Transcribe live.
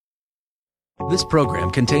This program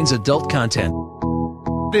contains adult content.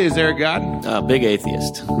 Is there a God? Big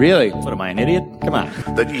atheist. Really? What, am I an idiot? Come on.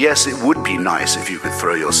 That yes, it would be nice if you could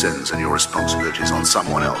throw your sins and your responsibilities on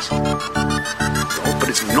someone else. But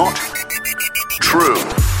it's not true.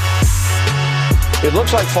 It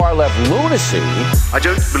looks like far-left lunacy. I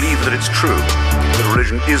don't believe that it's true that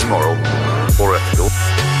religion is moral or ethical.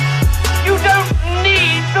 You don't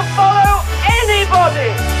need to follow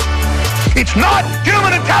anybody! It's not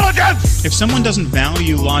human intelligence! If someone doesn't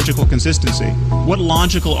value logical consistency, what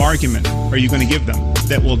logical argument are you going to give them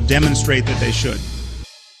that will demonstrate that they should?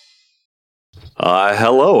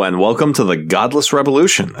 Hello, and welcome to the Godless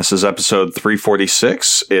Revolution. This is episode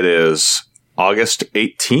 346. It is August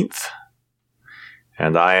 18th,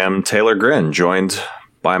 and I am Taylor Grin, joined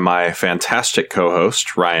by my fantastic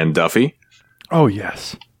co-host, Ryan Duffy. Oh,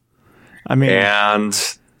 yes.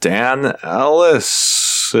 And Dan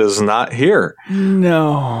Ellis is not here.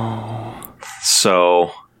 No.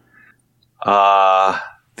 So, the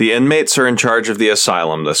inmates are in charge of the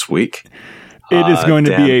asylum this week. It is going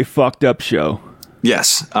to be a fucked up show.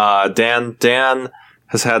 Yes. Dan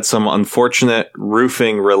has had some unfortunate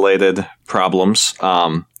roofing related problems.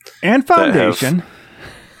 And foundation.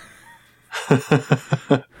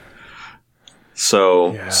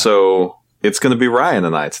 So it's going to be Ryan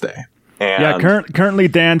and I today. And currently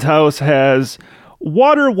Dan's house has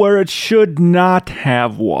water where it should not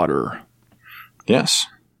have water. Yes.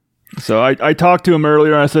 So I talked to him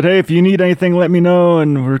earlier. And I said, hey, if you need anything, let me know.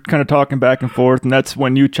 And we're kind of talking back and forth. And that's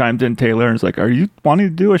when you chimed in, Taylor. And it's like, are you wanting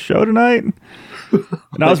to do a show tonight?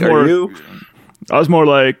 And I was more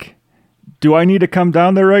like, do I need to come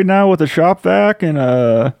down there right now with a shop vac?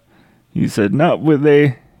 And he said, no,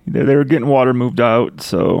 they were getting water moved out.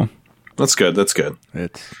 So that's good.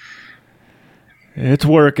 It's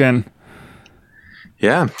working.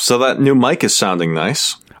 Yeah, so that new mic is sounding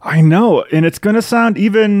nice. I know, and it's going to sound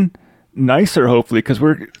even nicer, hopefully,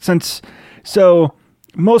 because so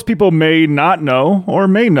most people may not know, or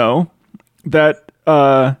may know, that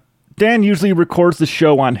Dan usually records the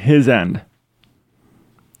show on his end.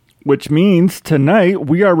 Which means tonight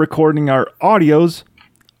we are recording our audios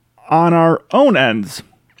on our own ends.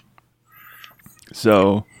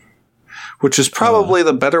 So... which is probably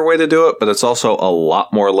the better way to do it, but it's also a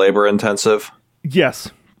lot more labor intensive. Yes.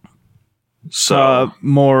 So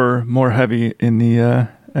more heavy in the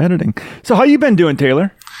editing. So how you been doing,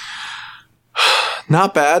 Taylor?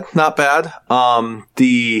 Not bad.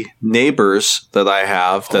 The neighbors that I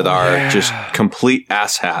have that are just complete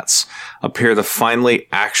asshats appear to finally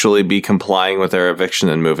actually be complying with their eviction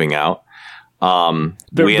and moving out.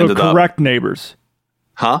 The correct neighbors.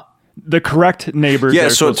 Huh? The correct neighbors. Yeah,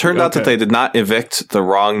 so it turned out that they did not evict the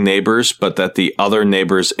wrong neighbors, but that the other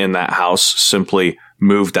neighbors in that house simply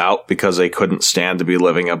moved out because they couldn't stand to be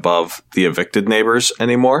living above the evicted neighbors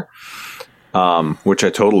anymore, which I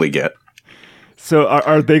totally get. So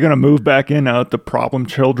are they going to move back in now that the problem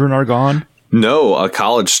children are gone? No, a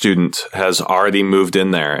college student has already moved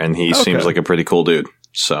in there, and he seems like a pretty cool dude.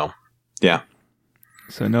 So, yeah.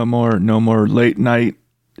 So no more late night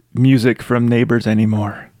music from neighbors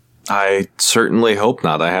anymore. I certainly hope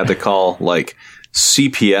not. I had to call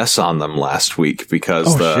CPS on them last week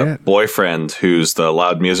because boyfriend who's the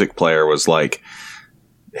loud music player was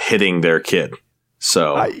hitting their kid.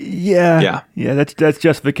 So yeah, that's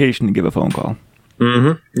justification to give a phone call.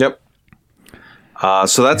 Mm-hmm. Yep.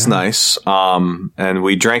 So that's nice. And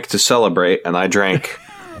we drank to celebrate, and I drank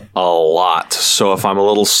a lot. So if I'm a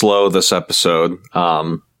little slow this episode,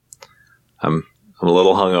 I'm a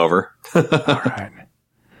little hungover. All right.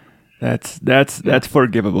 That's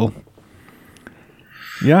forgivable.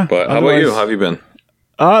 Yeah. But how about you? How have you been?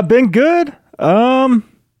 Been good.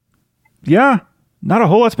 Yeah. Not a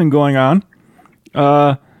whole lot's been going on.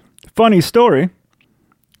 Funny story.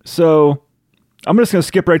 So I'm just going to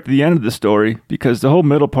skip right to the end of the story because the whole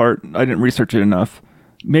middle part, I didn't research it enough.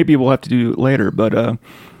 Maybe we'll have to do it later. But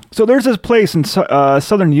so there's this place in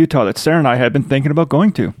southern Utah that Sarah and I had been thinking about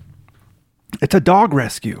going to. It's a dog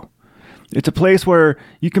rescue. It's a place where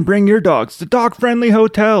you can bring your dogs. It's a dog-friendly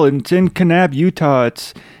hotel, and it's in Kanab, Utah.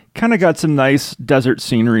 It's kind of got some nice desert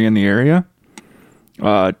scenery in the area.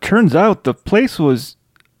 Turns out the place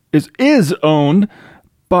is owned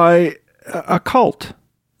by a cult.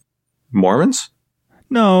 Mormons?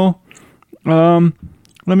 No. Let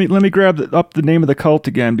me grab up the name of the cult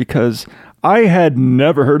again because I had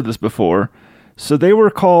never heard of this before. So they were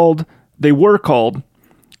called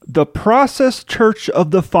the Process Church of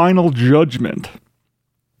the Final Judgment,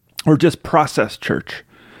 or just Process Church,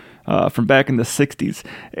 from back in the 60s.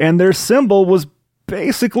 And their symbol was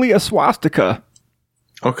basically a swastika.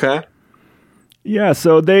 Okay. Yeah,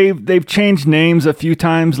 so they've changed names a few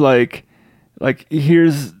times. Like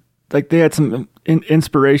here's like they had some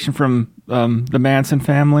inspiration from the Manson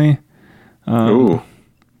family. Ooh.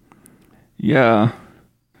 Yeah.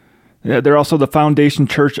 They're also the Foundation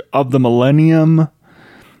Church of the Millennium.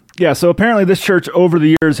 Yeah, so apparently this church over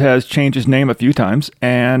the years has changed its name a few times,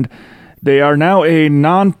 and they are now a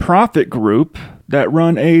non-profit group that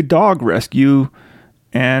run a dog rescue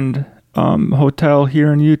and hotel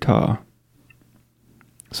here in Utah.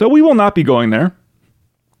 So we will not be going there.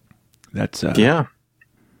 That's yeah,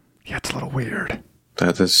 it's a little weird.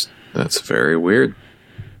 That's very weird.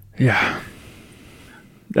 Yeah.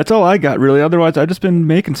 That's all I got, really. Otherwise, I've just been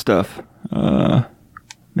making stuff. I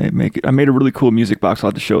made a really cool music box. I'll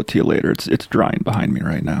have to show it to you later. It's drying behind me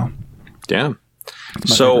right now. Yeah.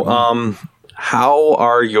 So, how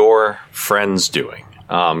are your friends doing?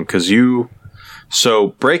 So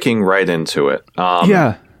breaking right into it.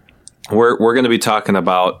 Yeah. We're going to be talking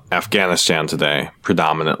about Afghanistan today,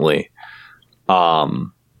 predominantly.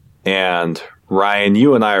 And Ryan,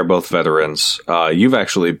 you and I are both veterans. You've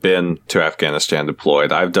actually been to Afghanistan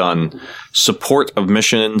deployed. I've done support of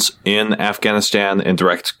missions in Afghanistan in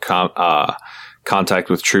direct contact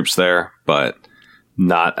with troops there, but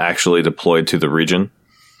not actually deployed to the region.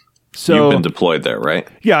 So you've been deployed there, right?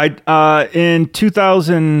 Yeah. In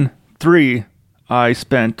 2003, I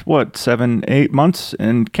spent 7-8 months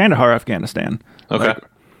in Kandahar, Afghanistan. Okay.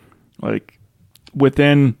 Like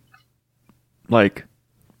within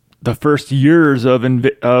the first years of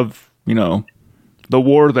the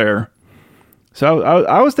war there. So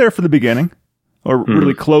I was there for the beginning, or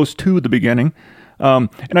really close to the beginning. And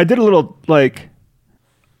I did a little, I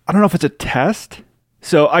don't know if it's a test.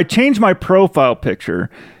 So I changed my profile picture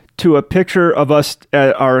to a picture of us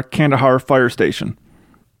at our Kandahar fire station.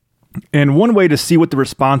 And one way to see what the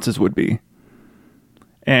responses would be.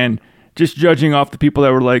 And just judging off the people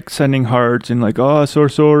that were sending hearts and oh, so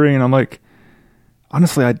sorry. And I'm like,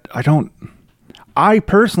 honestly, I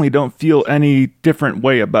personally don't feel any different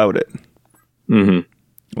way about it.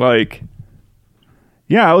 Mm-hmm.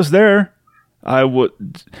 Yeah, I was there. Not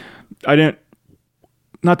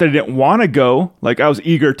that I didn't want to go. I was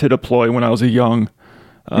eager to deploy when I was a young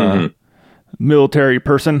military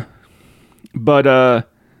person. But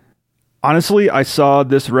honestly, I saw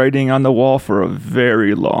this writing on the wall for a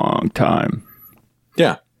very long time.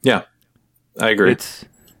 Yeah, I agree.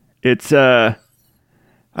 It's I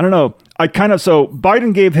don't know. So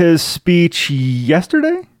Biden gave his speech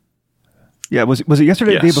yesterday? Yeah, was it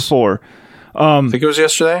yesterday or the day before? I think it was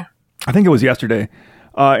yesterday. I think it was yesterday.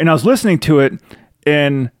 And I was listening to it,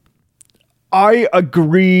 and I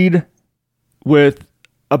agreed with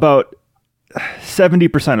about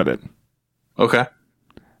 70% of it. Okay.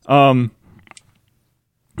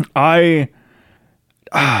 I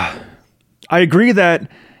agree that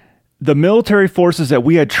the military forces that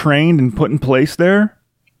we had trained and put in place there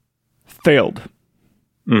failed.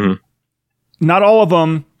 Mm-hmm. Not all of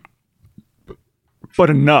them, but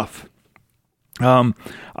enough.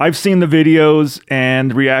 I've seen the videos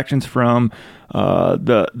and reactions from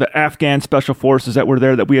the Afghan special forces that were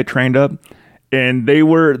there that we had trained up, and they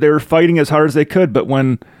were fighting as hard as they could. But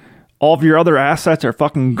when all of your other assets are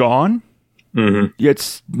fucking gone,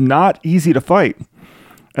 it's not easy to fight.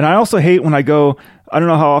 And I also hate when I go. I don't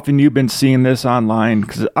know how often you've been seeing this online,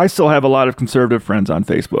 because I still have a lot of conservative friends on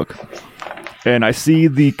Facebook. And I see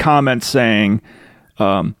the comments saying,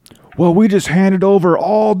 well, we just handed over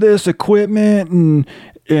all this equipment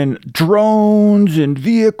and drones and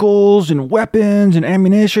vehicles and weapons and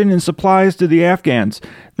ammunition and supplies to the Afghans.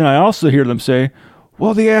 Then I also hear them say,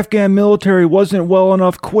 well, the Afghan military wasn't well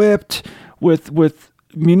enough equipped with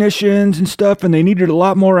munitions and stuff, and they needed a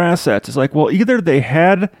lot more assets. It's well, either they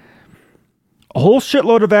had a whole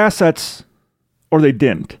shitload of assets or they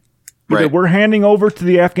didn't. Either we're handing over to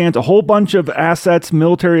the Afghans a whole bunch of assets,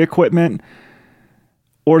 military equipment,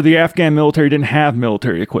 or the Afghan military didn't have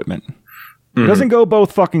military equipment. It doesn't go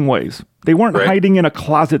both fucking ways. They weren't hiding in a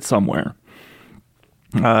closet somewhere.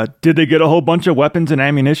 Did they get a whole bunch of weapons and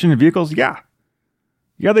ammunition and vehicles? Yeah.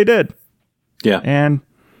 Yeah, they did. Yeah. And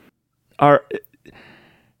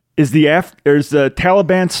is the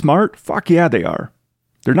Taliban smart? Fuck yeah, they are.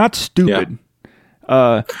 They're not stupid.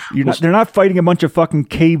 Yeah. They're not fighting a bunch of fucking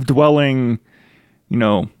cave dwelling,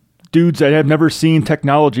 dudes that have never seen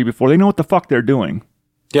technology before. They know what the fuck they're doing.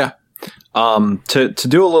 Yeah. To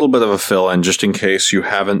do a little bit of a fill in, just in case you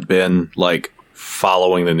haven't been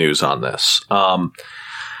following the news on this.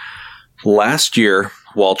 Last year,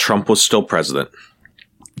 while Trump was still president,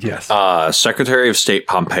 yes, Secretary of State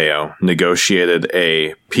Pompeo negotiated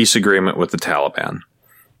a peace agreement with the Taliban.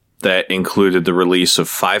 that included the release of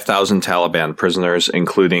 5,000 Taliban prisoners,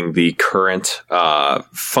 including the current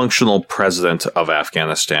functional president of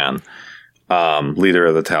Afghanistan, leader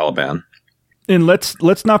of the Taliban. And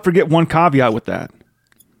let's not forget one caveat with that.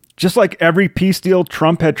 Just like every peace deal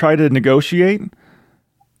Trump had tried to negotiate,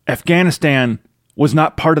 Afghanistan was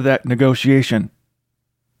not part of that negotiation.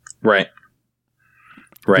 Right.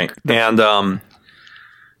 And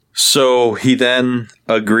so he then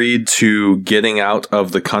agreed to getting out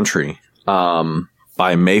of the country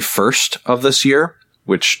by May 1st of this year,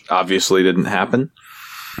 which obviously didn't happen.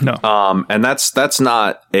 No. And that's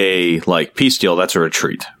not a like peace deal. That's a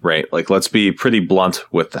retreat, right? Like, let's be pretty blunt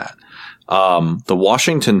with that. The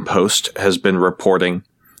Washington Post has been reporting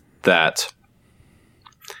that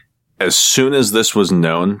as soon as this was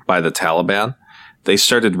known by the Taliban, they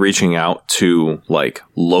started reaching out to like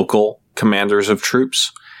local commanders of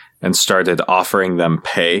troops and started offering them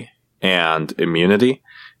pay and immunity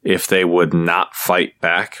if they would not fight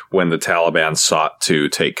back when the Taliban sought to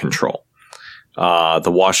take control.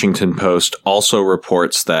 The Washington Post also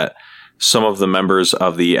reports that some of the members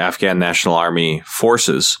of the Afghan National Army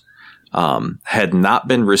forces had not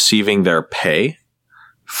been receiving their pay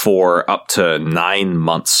for up to 9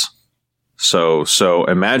 months. So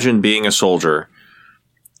imagine being a soldier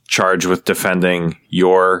charged with defending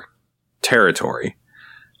your territory,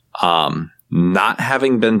 not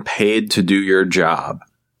having been paid to do your job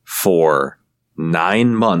for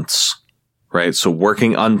 9 months, right? So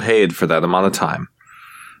working unpaid for that amount of time.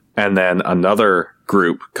 And then another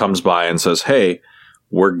group comes by and says, hey,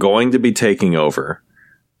 we're going to be taking over.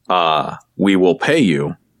 We will pay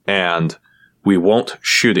you and we won't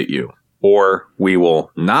shoot at you, or we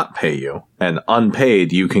will not pay you, and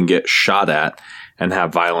unpaid you can get shot at and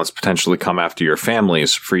have violence potentially come after your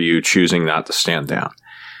families for you choosing not to stand down.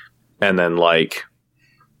 And then, like,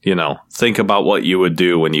 you know, think about what you would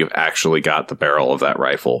do when you've actually got the barrel of that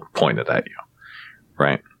rifle pointed at you,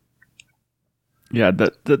 right? Yeah,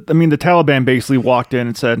 the Taliban basically walked in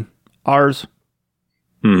and said, ours.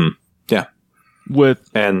 Mm-hmm. Yeah.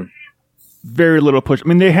 And very little push. I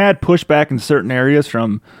mean, they had pushback in certain areas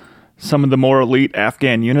from some of the more elite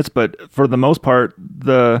Afghan units, but for the most part,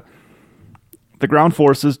 the ground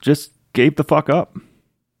forces just gave the fuck up.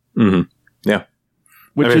 Mm-hmm. Yeah.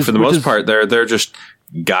 For the most part, they're just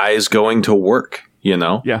guys going to work, you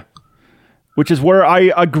know? Yeah. Which is where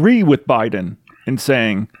I agree with Biden in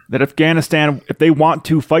saying that Afghanistan, if they want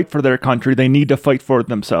to fight for their country, they need to fight for it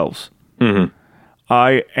themselves. Mm-hmm.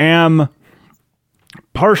 I am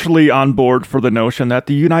partially on board for the notion that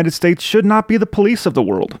the United States should not be the police of the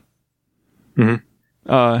world.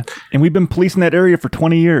 Mm-hmm. And we've been policing that area for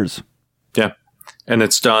 20 years. Yeah. And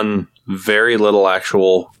it's done very little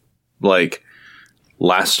actual, like,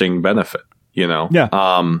 lasting benefit, you know?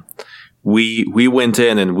 Yeah. We went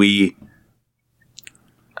in and we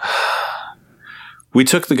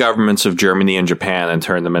took the governments of Germany and Japan and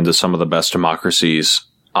turned them into some of the best democracies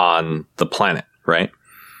on the planet, right?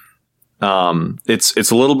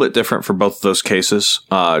 It's a little bit different for both of those cases.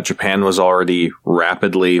 Japan was already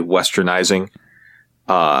rapidly westernizing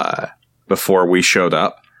before we showed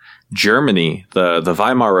up. Germany, the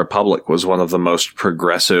Weimar Republic, was one of the most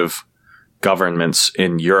progressive governments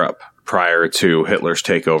in Europe prior to Hitler's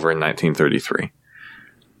takeover in 1933.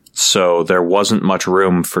 So there wasn't much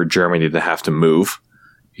room for Germany to have to move,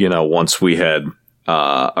 you know, once we had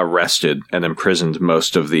arrested and imprisoned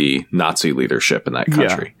most of the Nazi leadership in that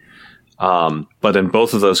country. Yeah. But in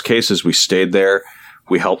both of those cases, we stayed there.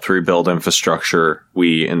 We helped rebuild infrastructure.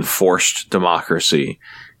 We enforced democracy.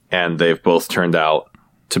 And they've both turned out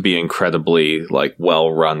to be incredibly, like,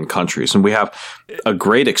 well-run countries. And we have a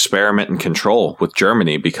great experiment in control with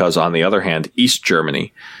Germany because, on the other hand, East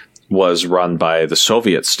Germany was run by the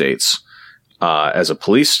Soviet states as a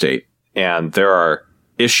police state. And there are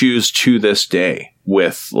issues to this day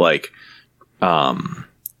with, like,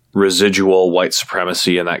 residual white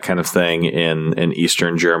supremacy and that kind of thing in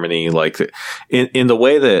Eastern Germany. Like, in the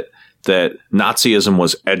way that Nazism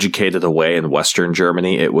was educated away in Western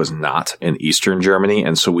Germany, it was not in Eastern Germany.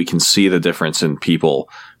 And so we can see the difference in people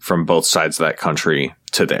from both sides of that country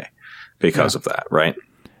today because of that, right?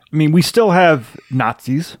 I mean, we still have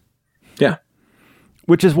Nazis. Yeah.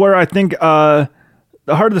 Which is where I think the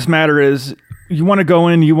heart of this matter is, you want to go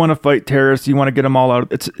in, you want to fight terrorists, you want to get them all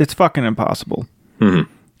out. It's fucking impossible.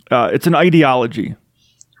 Mm-hmm. It's an ideology.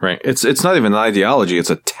 Right. It's not even an ideology. It's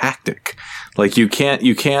a tactic. Like, you can't,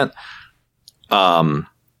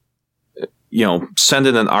 send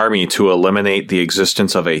in an army to eliminate the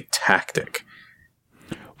existence of a tactic.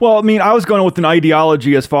 Well, I mean, I was going with an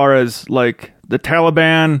ideology as far as, like, the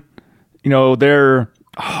Taliban, you know, they're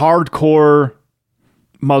hardcore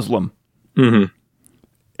Muslim. Mm-hmm.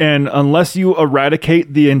 And unless you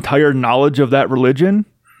eradicate the entire knowledge of that religion,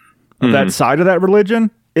 of that side of that religion,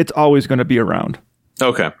 it's always going to be around.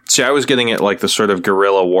 Okay. See, I was getting at like the sort of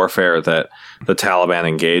guerrilla warfare that the Taliban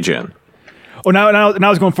engage in. Oh, now I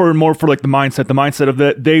was going for more for like the mindset of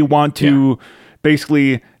that they want to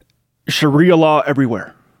basically Sharia law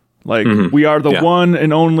everywhere. Like we are the one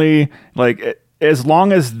and only, like as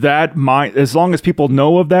long as people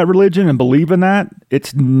know of that religion and believe in that,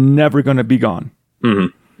 it's never going to be gone.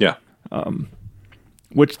 Mm-hmm. Yeah.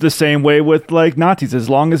 Which the same way with like Nazis, as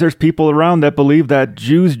long as there's people around that believe that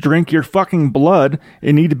Jews drink your fucking blood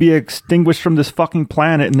and need to be extinguished from this fucking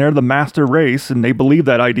planet and they're the master race and they believe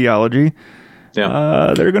that ideology,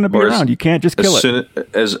 they're going to be around. You can't just kill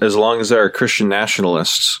it. As long as there are Christian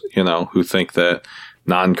nationalists, who think that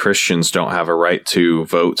non-Christians don't have a right to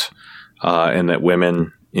vote and that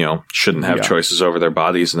women, shouldn't have choices over their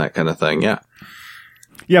bodies and that kind of thing. Yeah.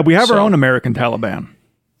 Yeah, we have our own American Taliban.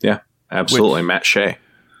 Yeah, absolutely. Matt Shea.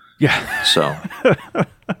 Yeah. So.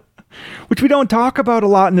 Which we don't talk about a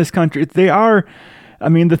lot in this country.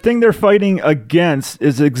 The thing they're fighting against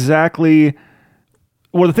is exactly,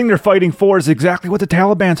 the thing they're fighting for is exactly what the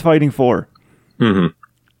Taliban's fighting for. Mm-hmm.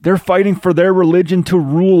 They're fighting for their religion to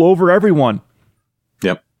rule over everyone.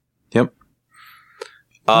 Yep.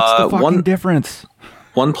 What's the fucking difference?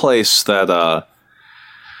 One place that I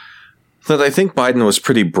think Biden was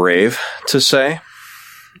pretty brave to say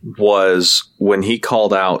was when he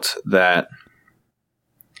called out that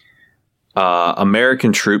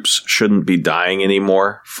American troops shouldn't be dying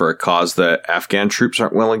anymore for a cause that Afghan troops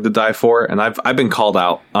aren't willing to die for. And I've been called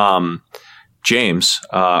out. James,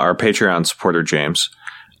 our Patreon supporter, James,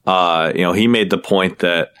 he made the point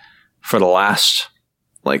that for the last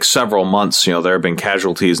several months, there have been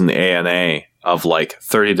casualties in the ANA of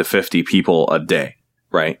 30 to 50 people a day,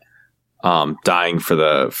 right? Dying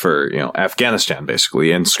for Afghanistan,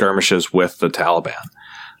 basically, in skirmishes with the Taliban.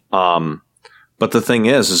 But the thing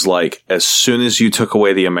is as soon as you took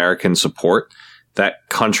away the American support, that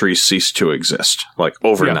country ceased to exist,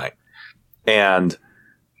 overnight. Yeah. And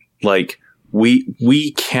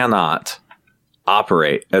we cannot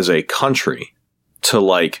operate as a country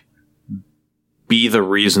to be the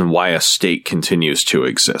reason why a state continues to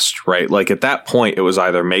exist, right? At that point, it was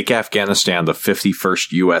either make Afghanistan the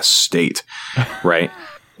 51st U.S. state, right?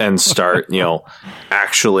 And start,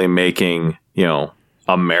 actually making,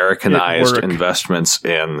 Americanized investments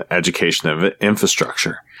in education and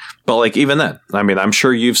infrastructure. But even then, I'm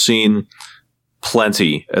sure you've seen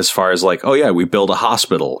plenty as far as we build a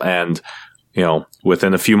hospital and,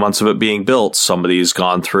 within a few months of it being built, somebody's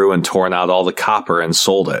gone through and torn out all the copper and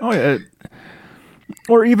sold it. Oh, yeah.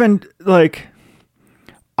 Or even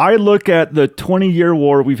I look at the 20-year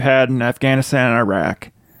war we've had in Afghanistan and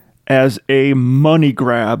Iraq as a money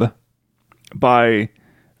grab by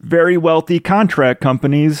very wealthy contract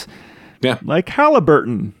companies like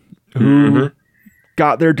Halliburton, who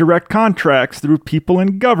got their direct contracts through people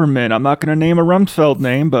in government. I'm not going to name a Rumsfeld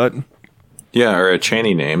name, but... Yeah, or a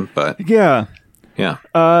Cheney name, but... Yeah. Yeah.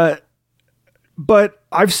 But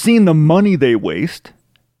I've seen the money they waste.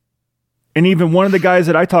 And even one of the guys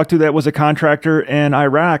that I talked to that was a contractor in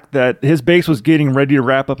Iraq, that his base was getting ready to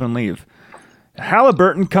wrap up and leave.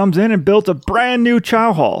 Halliburton comes in and built a brand new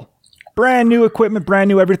chow hall. Brand new equipment, brand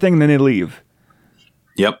new everything, and then they leave.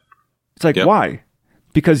 Yep. It's why?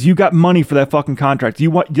 Because you got money for that fucking contract.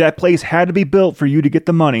 That place had to be built for you to get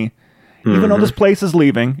the money. Even though this place is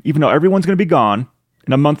leaving, even though everyone's going to be gone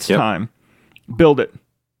in a month's time, build it.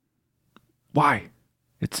 Why?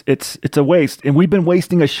 It's a waste. And we've been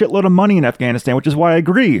wasting a shitload of money in Afghanistan, which is why I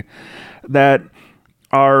agree that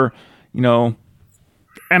our,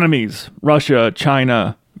 enemies, Russia,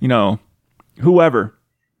 China, whoever,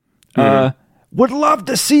 would love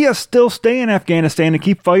to see us still stay in Afghanistan and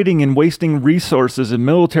keep fighting and wasting resources and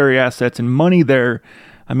military assets and money there.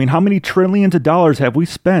 How many trillions of dollars have we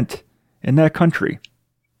spent in that country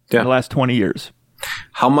in the last 20 years?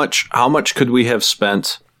 How much could we have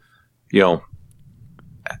spent,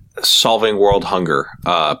 solving world hunger,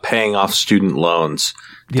 paying off student loans,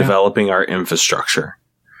 developing our infrastructure,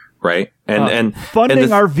 right? And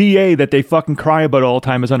funding our VA that they fucking cry about all the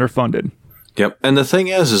time is underfunded. Yep. And the thing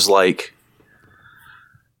is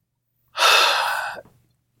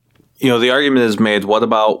the argument is made, what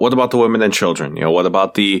about the women and children? What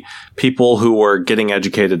about the people who were getting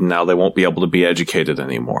educated and now they won't be able to be educated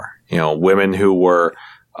anymore? Women who were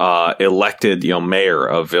elected, mayor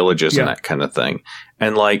of villages and that kind of thing.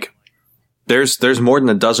 And there's more than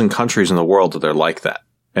a dozen countries in the world that are like that.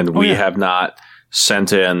 And we have not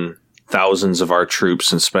sent in thousands of our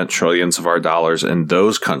troops and spent trillions of our dollars in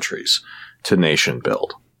those countries to nation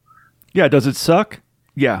build. Yeah, does it suck?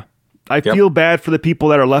 Yeah. I feel bad for the people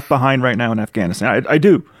that are left behind right now in Afghanistan. I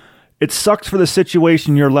do. It sucks for the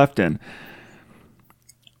situation you're left in.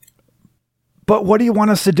 But what do you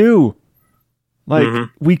want us to do? Like,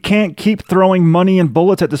 we can't keep throwing money and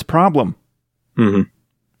bullets at this problem.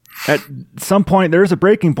 At some point, there's a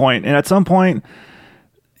breaking point, and at some point,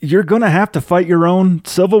 you're going to have to fight your own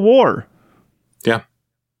civil war. Yeah.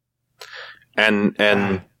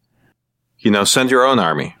 And you know, send your own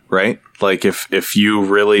army, right? Like, if you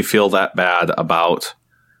really feel that bad about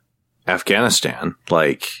Afghanistan,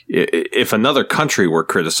 like, if another country were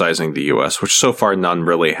criticizing the U.S., which so far none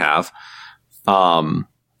really have,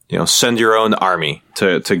 you know, send your own army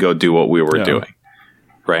to go do what we were doing,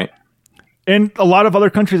 right? And a lot of other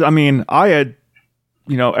countries, I mean, I had,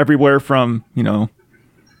 you know, everywhere from, you know,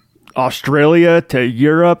 Australia to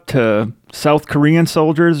Europe to South Korean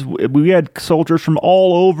soldiers. We had soldiers from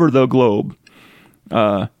all over the globe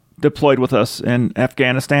deployed with us in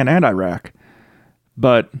Afghanistan and Iraq.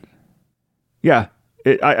 But yeah,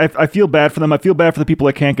 I feel bad for them. I feel bad for the people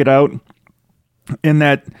that can't get out. And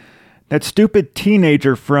that stupid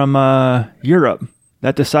teenager from Europe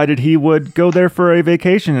that decided he would go there for a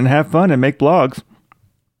vacation and have fun and make blogs.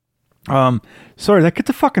 Sorry, that kid's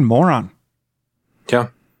a fucking moron. Yeah.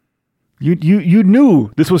 You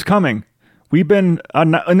knew this was coming. We've been,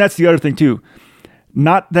 and that's the other thing too.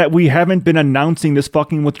 Not that we haven't been announcing this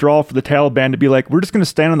fucking withdrawal for the Taliban to be like, we're just going to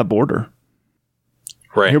stand on the border.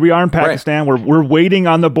 Right. Here we are in Pakistan. Right. We're waiting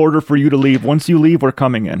on the border for you to leave. Once you leave, we're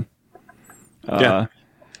coming in. Yeah.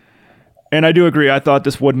 And I do agree. I thought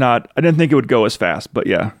this would not. I didn't think it would go as fast, but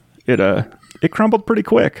yeah, it crumbled pretty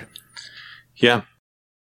quick. Yeah.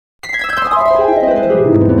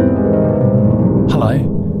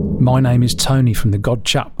 Hello, my name is Tony from the God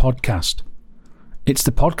Chat podcast. It's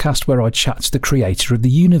the podcast where I chat to the creator of the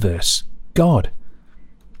universe, God.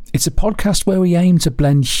 It's a podcast where we aim to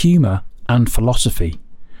blend humour and philosophy,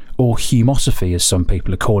 or humosophy as some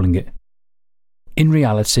people are calling it. In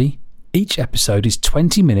reality, each episode is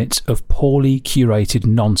 20 minutes of poorly curated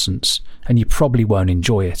nonsense, and you probably won't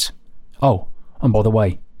enjoy it. Oh, and by the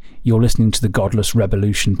way, you're listening to the Godless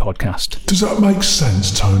Revolution podcast. Does that make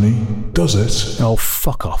sense, Tony? Does it? Oh,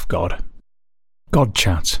 fuck off, God. God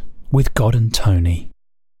Chat with God and Tony.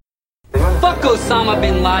 Fuck Osama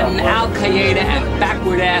bin Laden, Al-Qaeda, and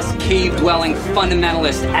backward-ass, cave-dwelling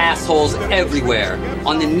fundamentalist assholes everywhere.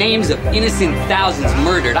 On the names of innocent thousands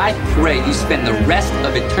murdered, I pray you spend the rest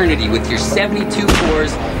of eternity with your 72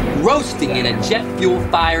 cores roasting in a jet fuel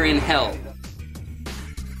fire in hell.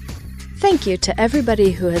 Thank you to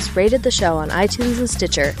everybody who has rated the show on iTunes and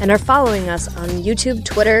Stitcher and are following us on YouTube,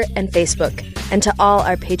 Twitter, and Facebook. And to all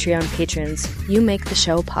our Patreon patrons, you make the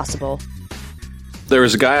show possible. There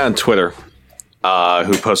was a guy on Twitter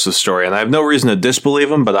who posted a story, and I have no reason to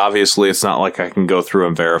disbelieve him, but obviously it's not like I can go through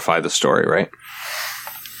and verify the story, right?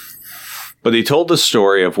 But he told the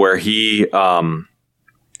story of where he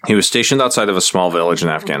was stationed outside of a small village in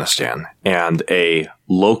Afghanistan, and a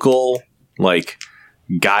local, like,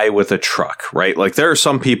 guy with a truck, right? Like, there are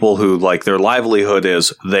some people who, like, their livelihood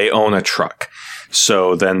is they own a truck.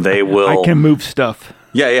 So then they will... I can move stuff.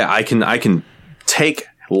 Yeah, I can take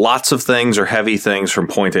lots of things or heavy things from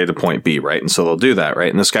point A to point B, right? And so they'll do that, right?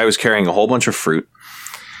 And this guy was carrying a whole bunch of fruit,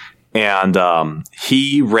 and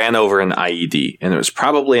he ran over an IED, and it was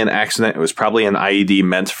probably an accident. It was probably an IED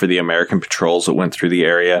meant for the American patrols that went through the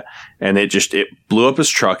area, and it blew up his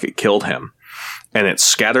truck. It killed him, and it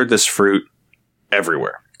scattered this fruit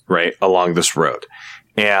everywhere, right, along this road.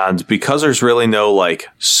 And because there's really no, like,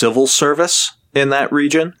 civil service in that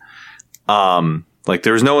region, like,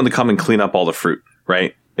 there was no one to come and clean up all the fruit,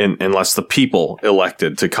 right? Unless the people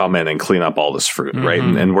elected to come in and clean up all this fruit, right?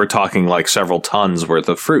 And we're talking like several tons worth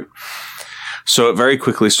of fruit. So it very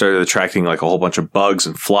quickly started attracting like a whole bunch of bugs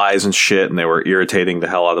and flies and shit, and they were irritating the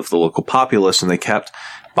hell out of the local populace, and they kept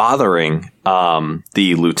bothering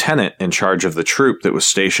the lieutenant in charge of the troop that was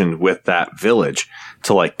stationed with that village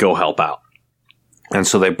to like go help out. And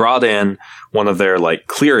so they brought in one of their like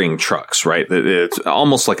clearing trucks, right? It's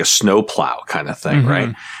almost like a snowplow kind of thing, right?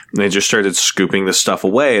 And they just started scooping this stuff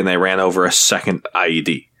away, and they ran over a second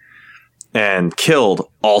IED and killed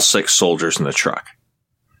all 6 soldiers in the truck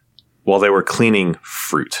while they were cleaning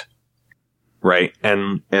fruit, right?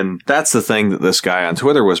 And that's the thing that this guy on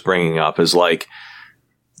Twitter was bringing up is like,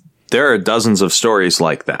 there are dozens of stories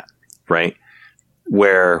like that, right?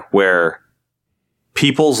 Where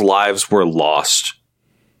people's lives were lost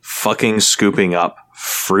fucking scooping up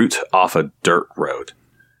fruit off a dirt road.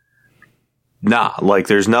 Nah, like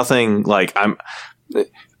there's nothing like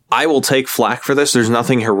I will take flack for this. There's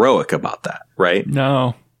nothing heroic about that, right?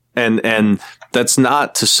 No. And that's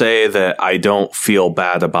not to say that I don't feel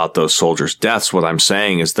bad about those soldiers' deaths. What I'm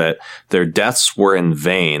saying is that their deaths were in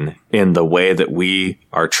vain in the way that we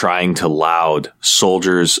are trying to laud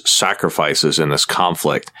soldiers' sacrifices in this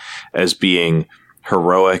conflict as being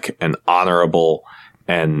heroic and honorable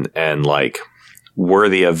and like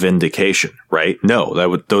worthy of vindication, right?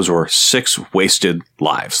 No, those were 6 wasted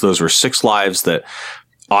lives. Those were 6 lives that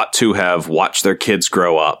ought to have watched their kids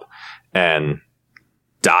grow up and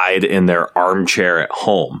died in their armchair at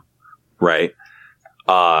home, right?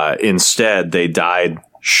 Instead, they died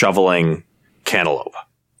shoveling cantaloupe.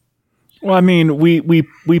 Well, I mean,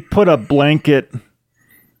 we put a blanket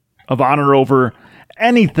of honor over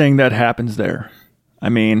anything that happens there. I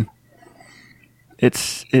mean,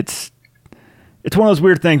 it's one of those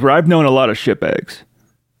weird things where I've known a lot of shitbags.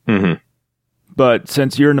 Mm-hmm. But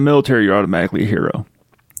since you're in the military, you're automatically a hero.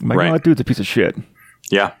 I'm like, no, that dude's a piece of shit.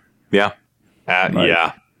 Yeah. Yeah.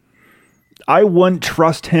 Yeah. I wouldn't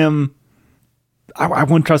trust him. I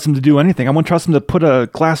wouldn't trust him to do anything. I wouldn't trust him to put a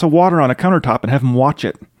glass of water on a countertop and have him watch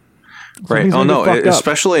it. Right. Oh, no.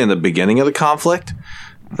 Especially in the beginning of the conflict,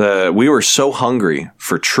 we were so hungry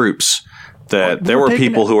for troops that there were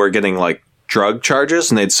people who were getting like drug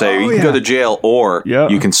charges, and they'd say, you can go to jail or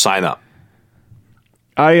you can sign up.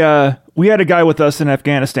 We had a guy with us in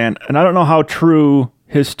Afghanistan, and I don't know how true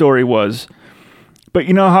his story was, but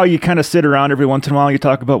you know how you kind of sit around every once in a while and you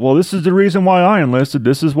talk about, well, this is the reason why I enlisted.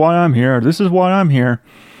 This is why I'm here. This is why I'm here.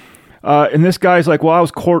 And this guy's like, well, I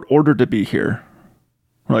was court ordered to be here.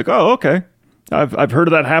 We're like, oh, okay. I've heard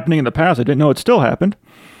of that happening in the past. I didn't know it still happened.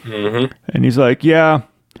 Mm-hmm. And he's like, yeah,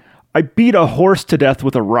 I beat a horse to death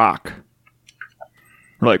with a rock.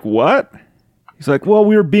 We're like, what? He's like, well,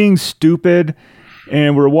 we were being stupid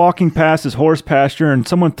and we're walking past this horse pasture and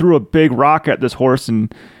someone threw a big rock at this horse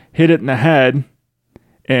and hit it in the head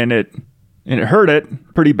and it hurt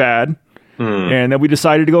it pretty bad. And then we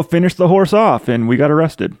decided to go finish the horse off and we got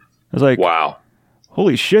arrested. I was like, wow,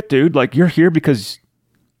 holy shit, dude. Like, you're here because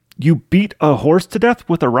you beat a horse to death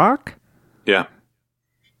with a rock? Yeah.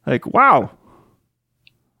 Like, wow.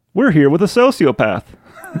 We're here with a sociopath.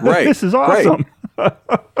 Right. This is awesome. Right.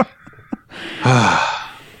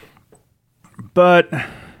 But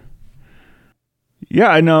yeah,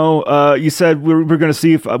 I know you said we're going to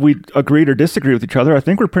see if we agreed or disagree with each other. I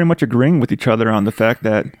think we're pretty much agreeing with each other on the fact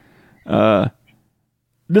that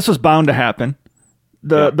this was bound to happen.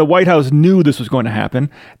 The White House knew this was going to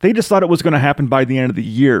happen. They just thought it was going to happen by the end of the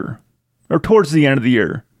year or towards the end of the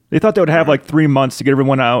year. They thought they would have like 3 months to get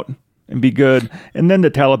everyone out and be good. And then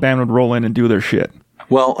the Taliban would roll in and do their shit.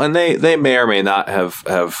 Well, and they may or may not have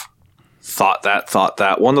thought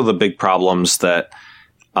that. One of the big problems that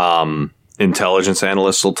intelligence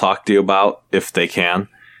analysts will talk to you about, if they can,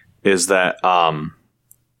 is that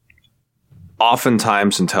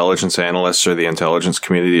oftentimes intelligence analysts or the intelligence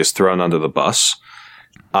community is thrown under the bus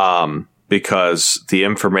because the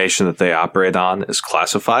information that they operate on is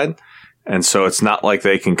classified. And so it's not like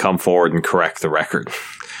they can come forward and correct the record.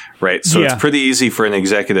 Right. So it's pretty easy for an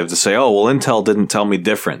executive to say, oh, well, Intel didn't tell me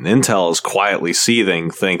different. Intel is quietly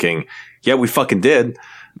seething, thinking, yeah, we fucking did.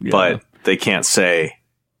 Yeah. But they can't say.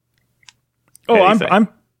 Oh,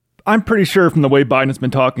 I'm pretty sure from the way Biden's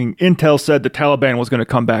been talking, Intel said the Taliban was going to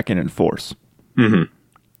come back in force. Mm-hmm.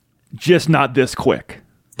 Just not this quick.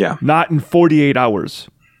 Yeah. Not in 48 hours.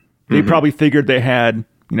 They probably figured they had,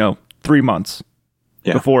 3 months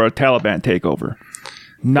before a Taliban takeover.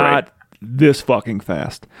 Not this fucking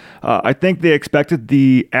fast. I think they expected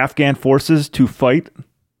the Afghan forces to fight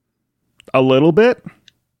a little bit.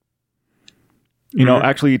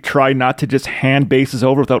 Actually try not to just hand bases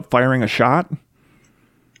over without firing a shot.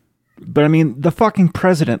 But I mean, the fucking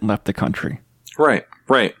president left the country. Right.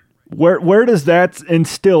 Where does that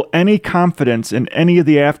instill any confidence in any of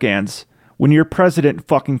the Afghans when your president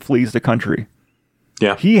fucking flees the country?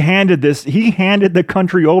 Yeah. He handed the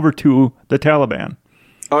country over to the Taliban.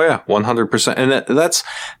 Oh yeah, 100%. And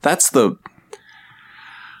that's the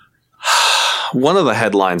one of the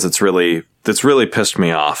headlines that's really pissed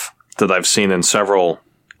me off that I've seen in several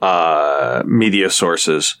media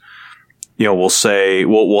sources. We'll say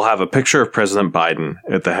we'll have a picture of President Biden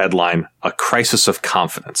at the headline, "A crisis of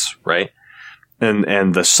confidence," right?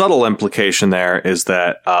 And the subtle implication there is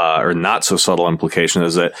that, or not so subtle implication,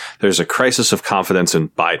 is that there's a crisis of confidence in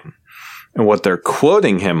Biden. And what they're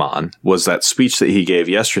quoting him on was that speech that he gave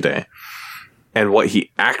yesterday. And what he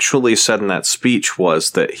actually said in that speech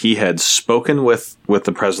was that he had spoken with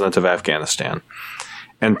the president of Afghanistan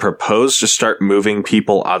and proposed to start moving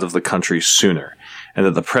people out of the country sooner. And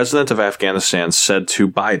that the president of Afghanistan said to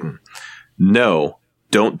Biden, no,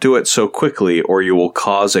 don't do it so quickly or you will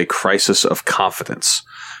cause a crisis of confidence.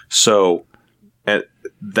 So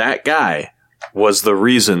that guy was the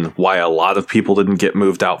reason why a lot of people didn't get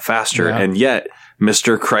moved out faster. Yeah. And yet,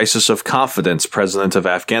 Mr. Crisis of Confidence, president of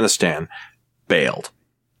Afghanistan, bailed.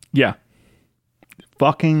 Yeah.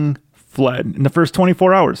 Fucking fled in the first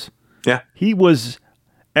 24 hours. Yeah. He was,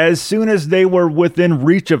 as soon as they were within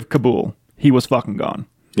reach of Kabul, he was fucking gone.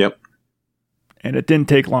 Yep. And it didn't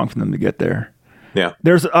take long for them to get there. Yeah.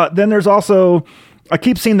 Then there's also, I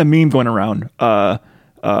keep seeing the meme going around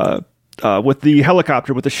with the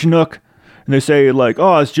helicopter, with the Chinook. And they say, like,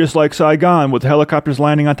 oh, it's just like Saigon with helicopters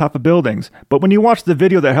landing on top of buildings. But when you watch the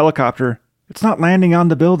video of that helicopter, it's not landing on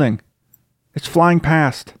the building. It's flying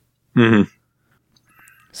past. Mm-hmm.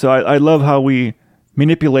 So I love how we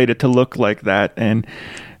manipulate it to look like that. And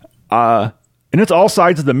it's all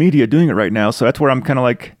sides of the media doing it right now. So that's where I'm kind of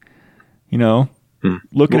like,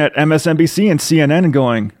 looking at MSNBC and CNN and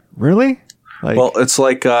going, really? Like, well, it's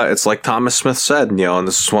like Thomas Smith said, and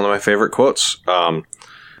this is one of my favorite quotes.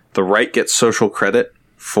 The right gets social credit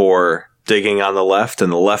for digging on the left,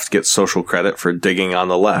 and the left gets social credit for digging on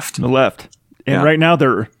the left. The left. And right now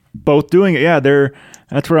they're both doing it. Yeah,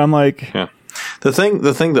 that's where I'm like... Yeah. The thing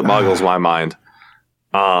that boggles my mind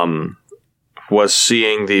was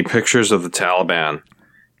seeing the pictures of the Taliban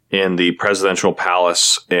in the presidential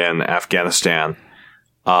palace in Afghanistan,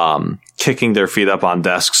 kicking their feet up on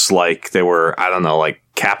desks like they were, I don't know, like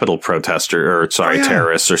Capitol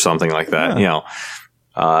terrorists or something like that. Yeah.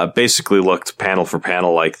 Basically looked panel for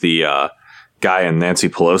panel like the guy in Nancy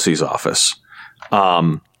Pelosi's office.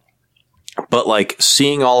 But like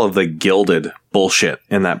seeing all of the gilded bullshit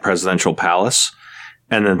in that presidential palace,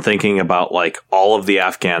 and then thinking about like all of the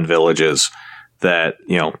Afghan villages that,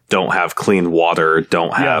 don't have clean water,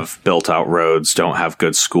 don't have built out roads, don't have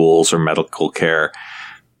good schools or medical care.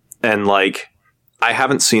 And like, I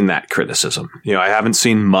haven't seen that criticism. I haven't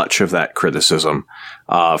seen much of that criticism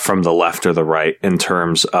from the left or the right in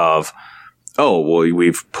terms of, oh, well,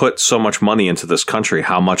 we've put so much money into this country.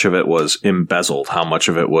 How much of it was embezzled? How much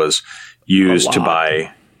of it was used to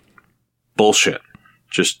buy bullshit?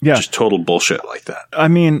 Just total bullshit like that. I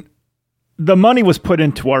mean, the money was put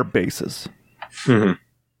into our bases. Mm-hmm.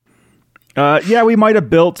 We might have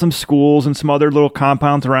built some schools and some other little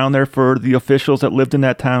compounds around there for the officials that lived in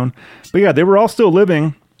that town. But yeah, they were all still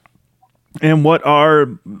living in what are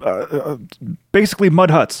basically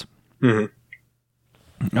mud huts.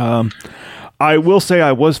 Mm-hmm. I will say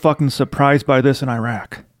I was fucking surprised by this in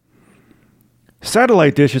Iraq.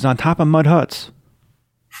 Satellite dishes on top of mud huts.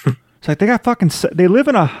 It's like they got they live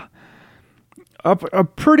in a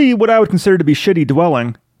pretty, what I would consider to be shitty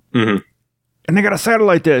dwelling. Mm-hmm. And they got a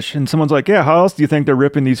satellite dish. And someone's like, yeah, how else do you think they're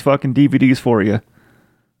ripping these fucking DVDs for you?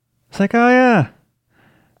 It's like, oh yeah,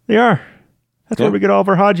 they are. That's where we get all of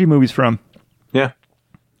our Haji movies from. Yeah.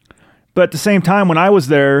 But at the same time, when I was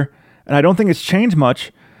there, and I don't think it's changed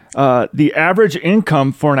much, the average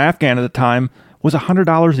income for an Afghan at the time was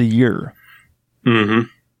 $100 a year. Mm-hmm.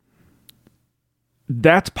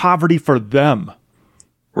 That's poverty for them.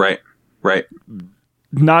 Right.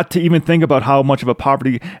 Not to even think about how much of a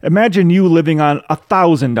poverty. Imagine you living on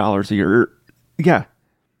 $1,000 a year. Yeah.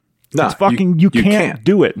 No, it's fucking, you can't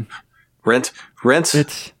do it. Rent.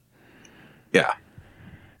 It's. Yeah.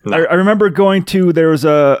 No. I remember there was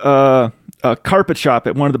a carpet shop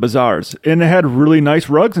at one of the bazaars, and it had really nice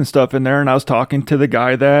rugs and stuff in there. And I was talking to the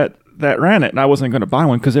guy that ran it, and I wasn't going to buy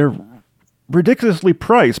one because they're ridiculously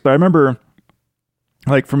priced. But I remember,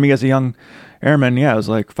 like, for me as a young airman, it was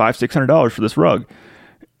like $500-$600 for this rug.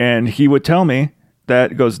 And he would tell me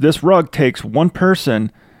that, this rug takes one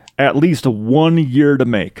person at least 1 year to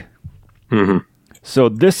make. Mm-hmm. So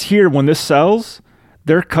this here, when this sells,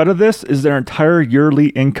 their cut of this is their entire yearly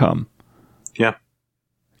income. Yeah.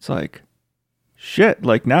 It's like, shit,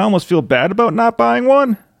 like now I almost feel bad about not buying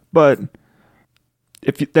one. But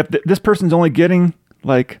if this person's only getting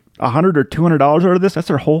like $100 or $200 out of this, that's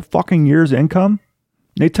their whole fucking year's income.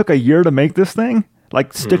 They took a year to make this thing,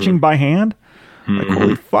 like stitching by hand. Like,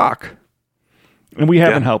 holy fuck. And we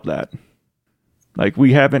haven't helped that. Like,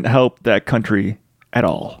 we haven't helped that country at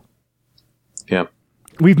all. Yeah.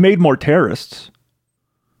 We've made more terrorists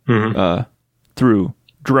mm-hmm. Through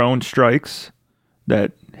drone strikes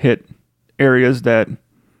that hit areas that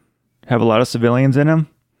have a lot of civilians in them.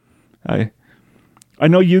 I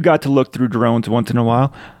know you got to look through drones once in a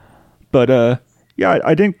while, but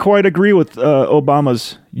I didn't quite agree with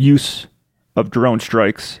Obama's use of drone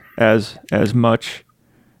strikes as much.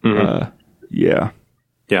 Mm-hmm. Yeah.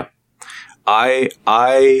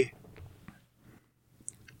 I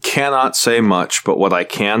cannot say much, but what I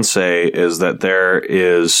can say is that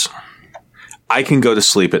I can go to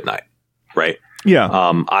sleep at night, right? Yeah.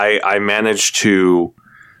 I managed to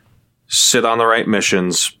sit on the right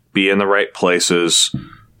missions, be in the right places.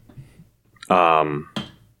 I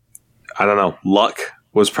don't know. Luck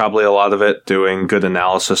was probably a lot of it. Doing good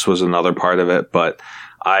analysis was another part of it. But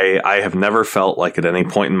I have never felt like at any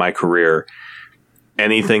point in my career,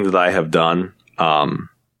 anything that I have done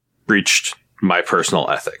breached my personal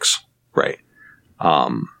ethics. Right.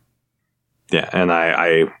 Yeah. And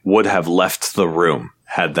I would have left the room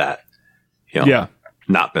had that,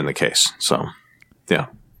 not been the case. So, yeah.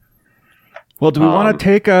 Well, do we want to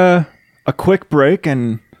take a quick break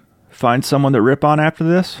and find someone to rip on after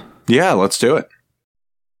this? Yeah, let's do it.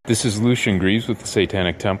 This is Lucian Greaves with the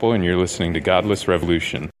Satanic Temple, and you're listening to Godless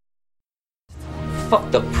Revolution.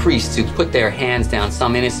 Fuck the priests who put their hands down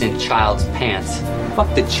some innocent child's pants.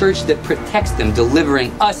 Fuck the church that protects them,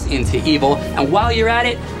 delivering us into evil. And while you're at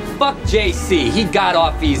it, fuck JC. He got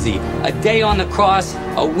off easy. A day on the cross,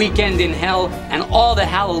 a weekend in hell, and all the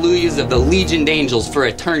hallelujahs of the legioned angels for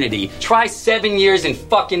eternity. Try 7 years in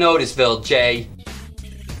fucking Otisville, Jay.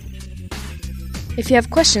 If you have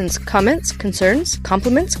questions, comments, concerns,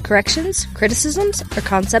 compliments, corrections, criticisms, or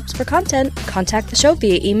concepts for content, contact the show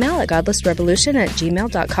via email at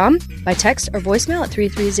godlessrevolution@gmail.com, by text or voicemail at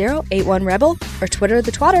 330-81-REBEL, or Twitter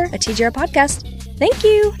the twatter at TGR Podcast. Thank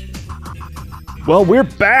you! Well, we're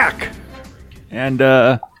back! And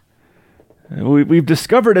we've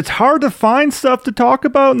discovered it's hard to find stuff to talk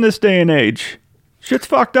about in this day and age. Shit's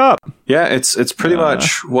fucked up. Yeah, it's pretty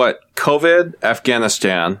much what COVID,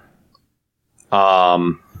 Afghanistan.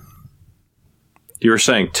 You were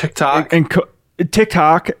saying TikTok and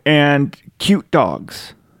TikTok and cute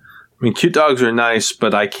dogs. I mean, cute dogs are nice,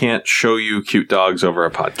 but I can't show you cute dogs over a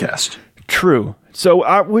podcast. True.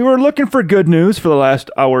 So we were looking for good news for the last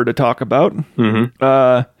hour to talk about.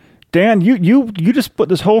 Mm-hmm. Dan, you just put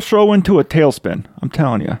this whole show into a tailspin. I'm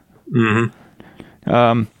telling you.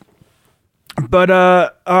 Mm-hmm. But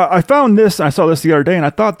I found this. I saw this the other day, and I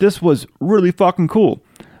thought this was really fucking cool.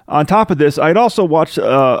 On top of this, I'd also watched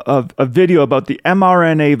a video about the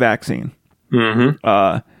mRNA vaccine, and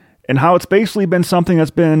how it's basically been something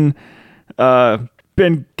that's been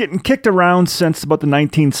getting kicked around since about the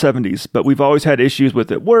 1970s. But we've always had issues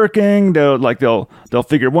with it working. They'll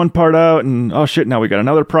figure one part out, and oh shit, now we got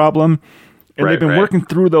another problem. And they've been working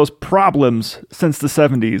through those problems since the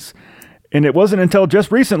 70s. And it wasn't until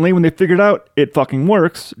just recently when they figured out it fucking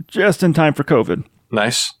works, just in time for COVID.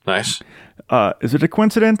 Nice. Is it a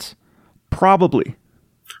coincidence? Probably.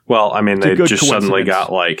 Well, I mean, they just suddenly coincidence.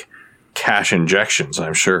 got like cash injections,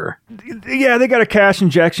 I'm sure. Yeah, they got a cash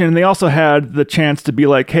injection, and they also had the chance to be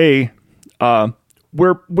like, hey,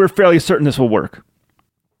 we're fairly certain this will work.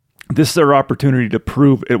 This is our opportunity to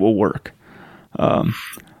prove it will work.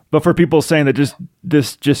 But for people saying that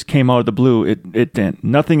this just came out of the blue, it didn't.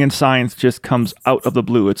 Nothing in science just comes out of the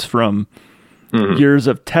blue. It's from years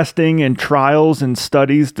of testing and trials and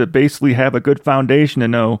studies to basically have a good foundation to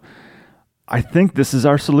know, I think this is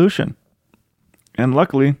our solution. And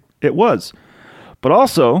luckily, it was. But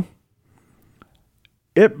also,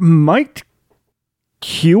 it might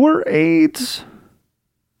cure AIDS.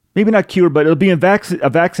 Maybe not cure, but it'll be a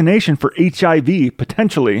vaccination for HIV,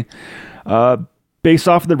 potentially, based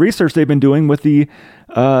off of the research they've been doing with the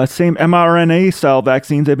same mRNA-style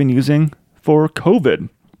vaccines they've been using for COVID.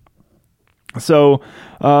 So,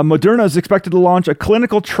 Moderna is expected to launch a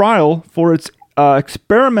clinical trial for its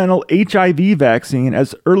experimental HIV vaccine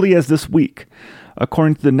as early as this week,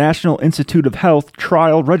 according to the National Institute of Health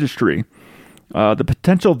Trial Registry. The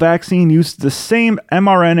potential vaccine uses the same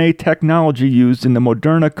mRNA technology used in the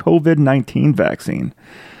Moderna COVID-19 vaccine.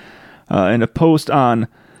 In a post on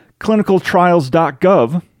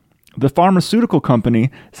clinicaltrials.gov, the pharmaceutical company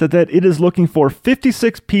said that it is looking for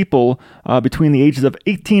 56 people between the ages of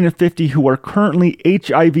 18 and 50 who are currently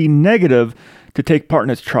HIV negative to take part in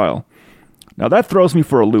its trial. Now that throws me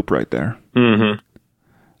for a loop right there. Mm-hmm.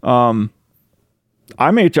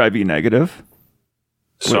 I'm HIV negative.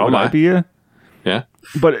 So am I. Yeah.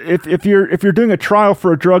 But if you're doing a trial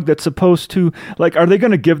for a drug that's supposed to, like, are they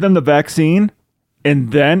going to give them the vaccine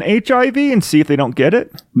and then HIV and see if they don't get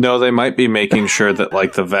it? No, they might be making sure that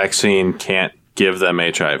like the vaccine can't give them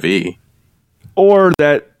HIV. Or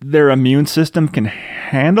that their immune system can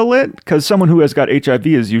handle it. Because someone who has got HIV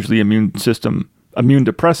is usually immune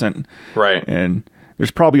depressant. Right. And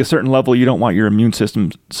there's probably a certain level you don't want your immune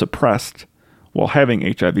system suppressed while having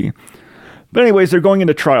HIV. But anyways, they're going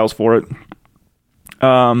into trials for it.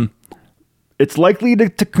 It's likely to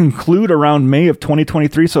conclude around May of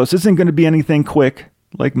 2023, so this isn't going to be anything quick,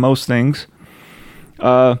 like most things.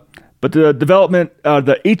 But the development,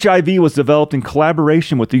 the HIV was developed in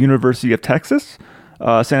collaboration with the University of Texas,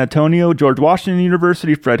 San Antonio, George Washington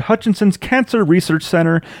University, Fred Hutchinson's Cancer Research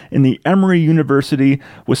Center, and the Emory University,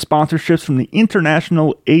 with sponsorships from the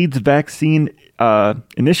International AIDS Vaccine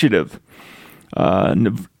Initiative.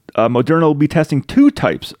 Moderna will be testing 2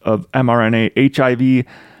 types of mRNA HIV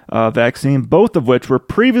vaccine, both of which were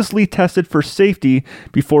previously tested for safety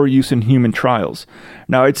before use in human trials.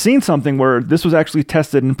 Now, I'd seen something where this was actually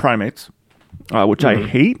tested in primates, which I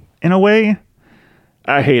hate in a way.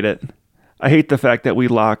 I hate it. I hate the fact that we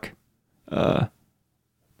lock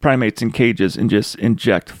primates in cages and just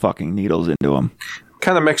inject fucking needles into them.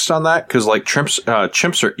 Kind of mixed on that, because like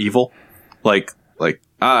chimps are evil.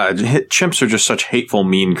 Chimps are just such hateful,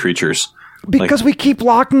 mean creatures. Because we keep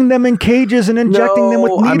locking them in cages and injecting them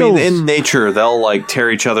with needles. I mean, in nature, they'll like tear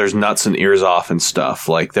each other's nuts and ears off and stuff.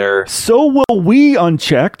 Like they're. So will we,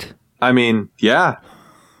 unchecked. I mean, yeah.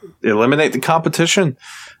 Eliminate the competition.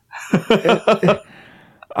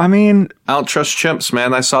 I mean, I don't trust chimps,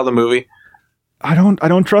 man. I saw the movie. I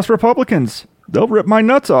don't trust Republicans. They'll rip my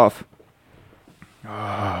nuts off.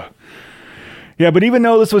 Yeah, but even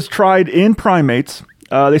though this was tried in primates,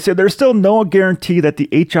 they said there's still no guarantee that the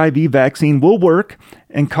HIV vaccine will work,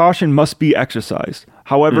 and caution must be exercised.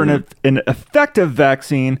 However, an effective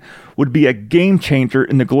vaccine would be a game changer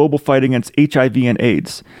in the global fight against HIV and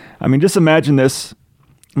AIDS. I mean, just imagine this.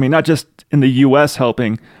 I mean, not just in the U.S.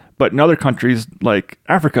 helping, but in other countries like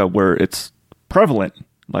Africa where it's prevalent.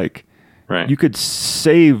 Like, you could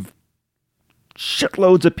save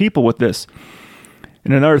shitloads of people with this.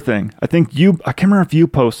 And another thing, I can't remember if you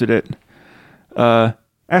posted it,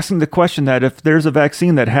 asking the question that if there's a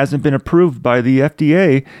vaccine that hasn't been approved by the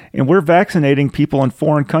FDA and we're vaccinating people in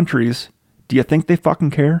foreign countries, do you think they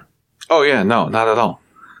fucking care? Oh yeah, no, not at all.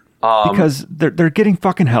 Because they're getting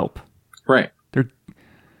fucking help. Right.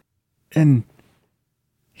 And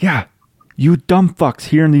yeah, you dumb fucks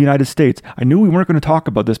here in the United States. I knew we weren't going to talk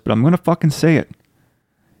about this, but I'm going to fucking say it.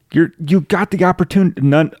 You got the opportunity.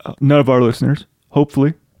 None of our listeners,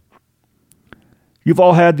 hopefully, you've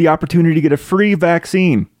all had the opportunity to get a free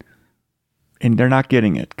vaccine, and they're not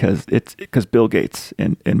getting it because Bill Gates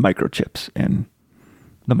and microchips and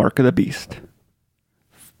the mark of the beast.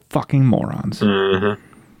 Fucking morons. Mm-hmm.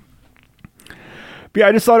 But yeah,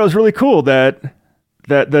 I just thought it was really cool that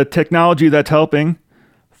the technology that's helping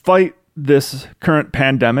fight this current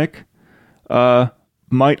pandemic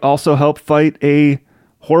might also help fight a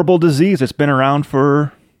horrible disease that's been around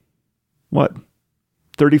for,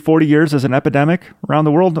 30, 40 years as an epidemic around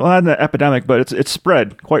the world? Well, not an epidemic, but it's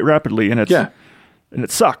spread quite rapidly, and and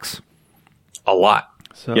it sucks. A lot.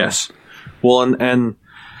 So. Yes. Well, and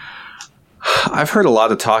I've heard a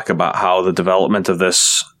lot of talk about how the development of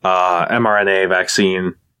this mRNA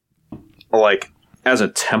vaccine, like, as a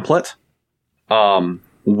template,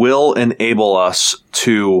 will enable us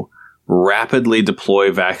to rapidly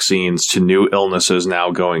deploy vaccines to new illnesses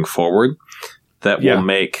now going forward that will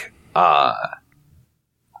make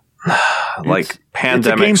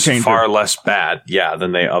pandemics far less bad,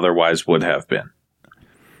 than they otherwise would have been.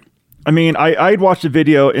 I mean, I'd watched a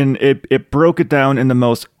video and it broke it down in the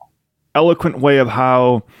most eloquent way of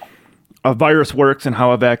how a virus works and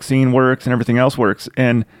how a vaccine works and everything else works.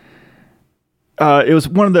 And it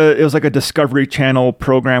was like a Discovery Channel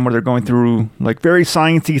program where they're going through like very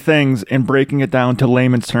sciencey things and breaking it down to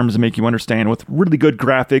layman's terms to make you understand with really good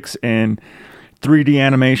graphics and 3D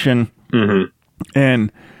animation. Mm-hmm.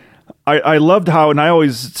 And I loved how, and I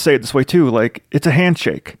always say it this way too, like it's a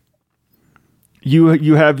handshake.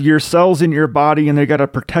 You have your cells in your body and they got a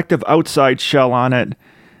protective outside shell on it,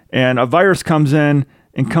 and a virus comes in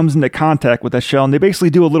and comes into contact with that shell, and they basically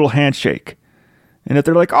do a little handshake. And if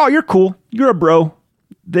they're like, oh, you're cool, you're a bro,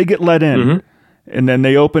 they get let in. Mm-hmm. And then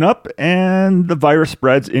they open up and the virus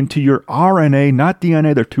spreads into your RNA, not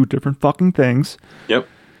DNA. They're two different fucking things. Yep.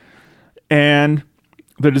 And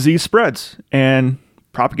the disease spreads and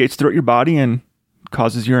propagates throughout your body and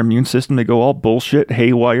causes your immune system to go all bullshit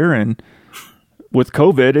haywire. And with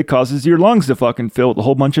COVID, it causes your lungs to fucking fill with a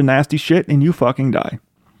whole bunch of nasty shit and you fucking die.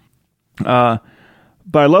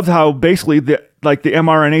 But I loved how basically the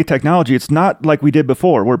mRNA technology, it's not like we did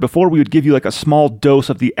before, where before we would give you like a small dose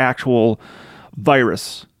of the actual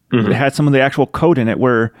virus. Mm-hmm. It had some of the actual code in it,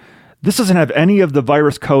 where this doesn't have any of the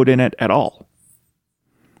virus code in it at all.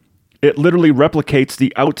 It literally replicates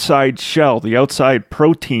the outside shell, the outside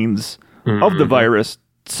proteins of the virus,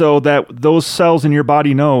 so that those cells in your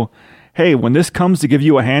body know, hey, when this comes to give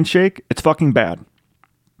you a handshake, it's fucking bad.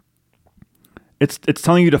 It's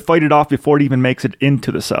telling you to fight it off before it even makes it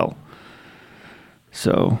into the cell.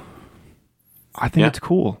 So, I think it's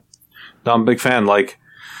cool. No, I'm a big fan. Like,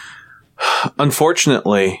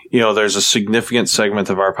 unfortunately, there's a significant segment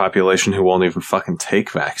of our population who won't even fucking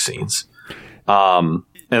take vaccines. And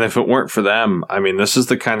if it weren't for them, I mean, this is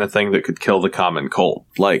the kind of thing that could kill the common cold.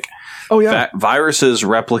 Like, viruses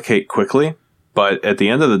replicate quickly, but at the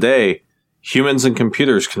end of the day, humans and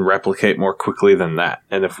computers can replicate more quickly than that.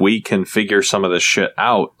 And if we can figure some of this shit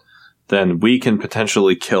out, then we can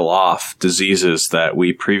potentially kill off diseases that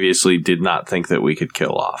we previously did not think that we could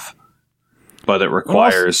kill off. But it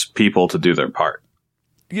requires people to do their part.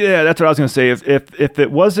 Yeah, that's what I was going to say. If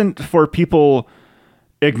it wasn't for people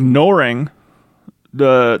ignoring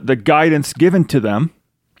the guidance given to them,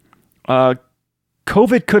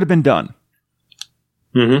 COVID could have been done.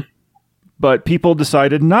 Mm-hmm. But people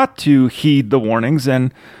decided not to heed the warnings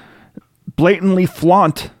and blatantly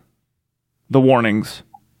flaunt the warnings.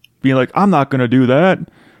 Being like, I'm not going to do that.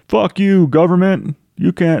 Fuck you, government.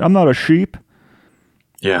 You can't. I'm not a sheep.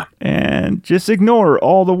 Yeah. And just ignore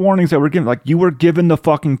all the warnings that were given. Like, you were given the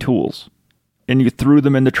fucking tools and you threw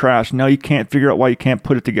them in the trash. Now you can't figure out why you can't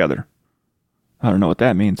put it together. I don't know what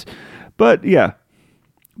that means. But yeah,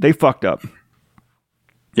 they fucked up.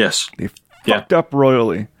 Yes. They fucked up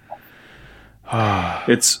royally.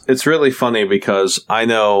 It's really funny because I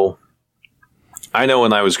know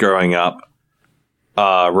when I was growing up,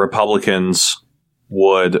 Republicans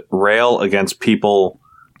would rail against people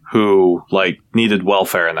who like needed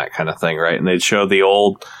welfare and that kind of thing, right? And they'd show the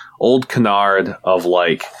old canard of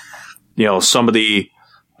like, somebody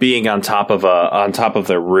being on top of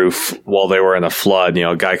their roof while they were in a flood.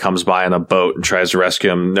 A guy comes by on a boat and tries to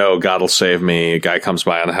rescue him. No, God will save me. A guy comes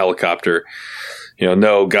by on a helicopter.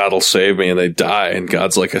 No, God will save me, and they die. And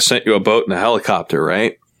God's like, I sent you a boat and a helicopter,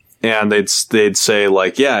 right? And they'd say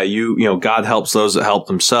like, yeah, God helps those that help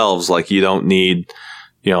themselves. Like, you don't need,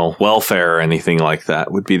 welfare or anything like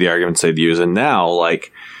that would be the arguments they'd use. And now,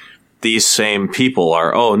 like, these same people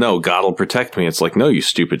are, oh no, God will protect me. It's like, no, you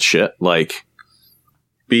stupid shit. Like,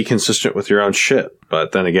 be consistent with your own shit.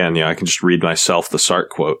 But then again, I can just read myself the Sartre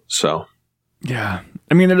quote. So, yeah.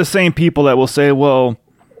 I mean, they're the same people that will say, well,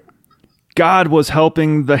 God was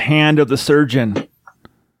helping the hand of the surgeon.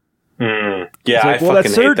 Yeah, like, I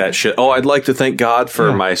fucking hate that shit. Oh, I'd like to thank God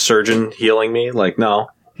for my surgeon healing me. Like, no.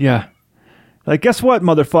 Yeah. Like, guess what,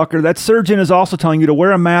 motherfucker? That surgeon is also telling you to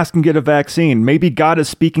wear a mask and get a vaccine. Maybe God is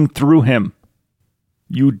speaking through him.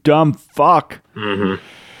 You dumb fuck. Mm-hmm.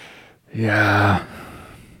 Yeah.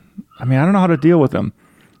 I mean, I don't know how to deal with them.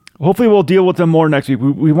 Hopefully we'll deal with them more next week.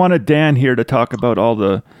 We wanted Dan here to talk about all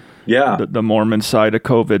the Mormon side of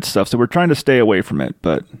COVID stuff. So we're trying to stay away from it,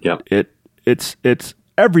 but it's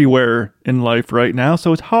everywhere in life right now.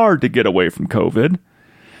 So it's hard to get away from COVID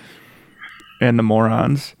and the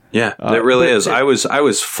morons. Yeah, it really is. I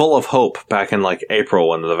was full of hope back in like April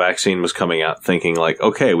when the vaccine was coming out, thinking like,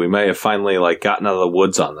 okay, we may have finally like gotten out of the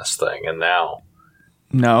woods on this thing. And now,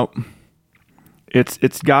 no,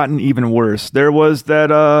 it's gotten even worse. There was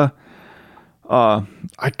that, I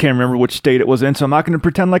can't remember which state it was in, so I'm not going to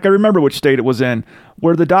pretend like I remember which state it was in,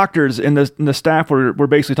 where the doctors and the staff were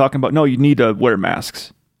basically talking about, no, you need to wear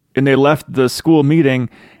masks. And they left the school meeting,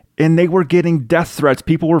 and they were getting death threats.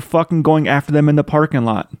 People were fucking going after them in the parking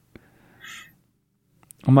lot.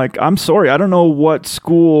 I'm like, I'm sorry, I don't know what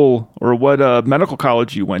school or what medical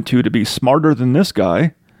college you went to be smarter than this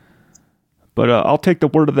guy. But I'll take the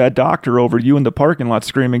word of that doctor over you in the parking lot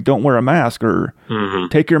screaming, don't wear a mask, or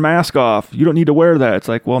take your mask off. You don't need to wear that. It's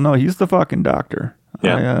like, well, no, he's the fucking doctor.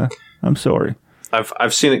 Yeah. I'm sorry.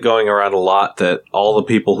 I've seen it going around a lot that all the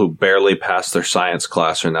people who barely passed their science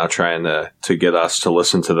class are now trying to get us to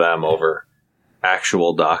listen to them over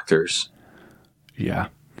actual doctors. Yeah.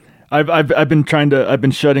 I've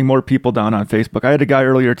been shutting more people down on Facebook. I had a guy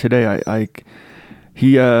earlier today.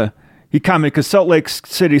 He commented because Salt Lake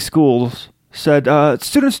City schools said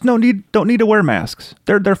students don't need to wear masks.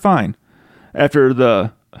 They're fine. After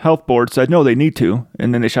the health board said no, they need to,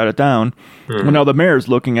 and then they shut it down. Well, now the mayor's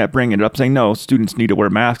looking at bringing it up, saying no, students need to wear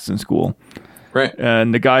masks in school. Right.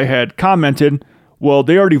 And the guy had commented, well,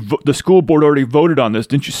 the school board already voted on this.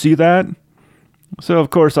 Didn't you see that? So of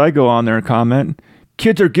course I go on there and comment,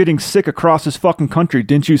 kids are getting sick across this fucking country.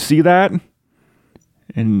 Didn't you see that?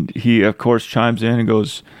 And he of course chimes in and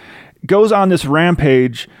goes on this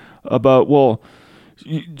rampage about, well,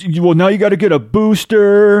 now you got to get a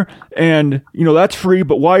booster, and that's free,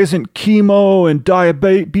 but why isn't chemo and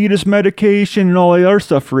diabetes medication and all the other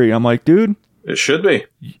stuff free? I'm like, dude, it should be.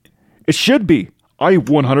 It should be. I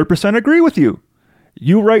 100% agree with you.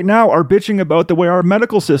 You right now are bitching about the way our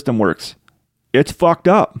medical system works. It's fucked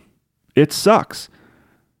up. It sucks.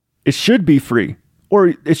 It should be free,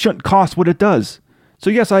 or it shouldn't cost what it does.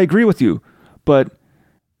 So yes, I agree with you, but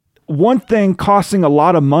one thing costing a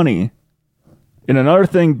lot of money And another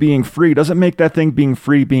thing being free doesn't make that thing being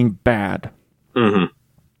free being bad. Mm-hmm.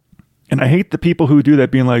 And I hate the people who do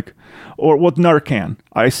that being like, or with Narcan.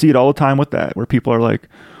 I see it all the time with that, where people are like,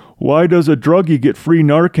 why does a druggie get free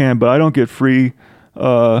Narcan, but I don't get free,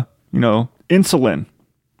 insulin?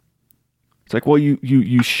 It's like, well,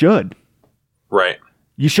 you should. Right.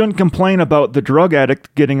 You shouldn't complain about the drug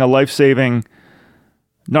addict getting a life-saving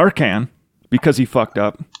Narcan because he fucked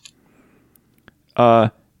up.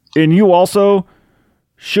 And you also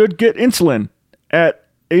should get insulin at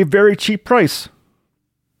a very cheap price.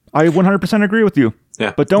 I 100% agree with you.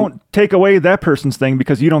 Yeah. But don't take away that person's thing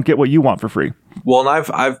because you don't get what you want for free. Well, and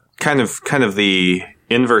I've kind of the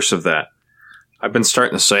inverse of that. I've been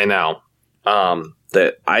starting to say now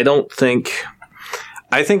that I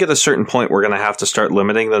think at a certain point we're going to have to start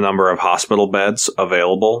limiting the number of hospital beds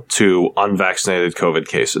available to unvaccinated COVID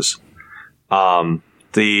cases.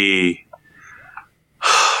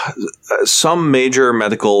 Some major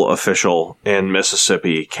medical official in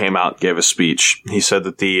Mississippi came out and gave a speech. He said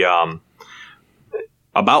that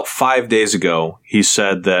about 5 days ago, he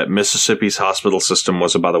said that Mississippi's hospital system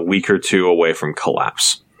was about a week or two away from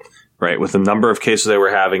collapse. Right, with the number of cases they were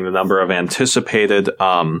having, the number of anticipated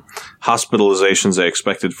hospitalizations they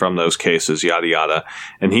expected from those cases, yada, yada.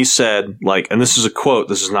 And he said, and this is a quote,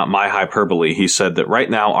 this is not my hyperbole, he said that right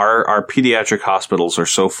now our pediatric hospitals are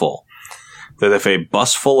so full that if a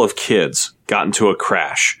bus full of kids got into a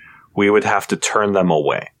crash, we would have to turn them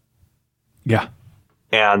away. Yeah.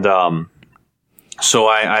 And so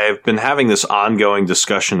I have been having this ongoing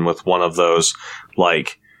discussion with one of those,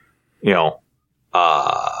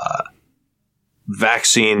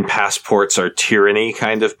 vaccine passports are tyranny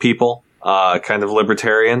kind of people, kind of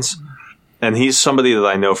libertarians. And he's somebody that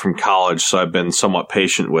I know from college, so I've been somewhat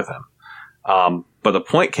patient with him. But a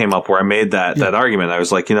point came up where I made that argument. I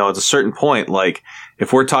was like, at a certain point,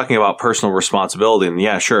 if we're talking about personal responsibility, and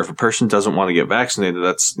yeah, sure, if a person doesn't want to get vaccinated,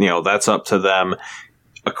 that's up to them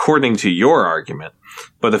according to your argument.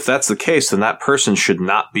 But if that's the case, then that person should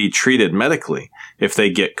not be treated medically if they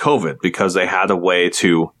get COVID because they had a way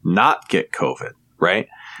to not get COVID, right?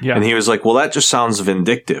 Yeah. And he was like, well, that just sounds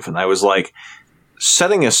vindictive. And I was like,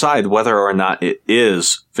 setting aside whether or not it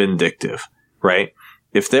is vindictive, right?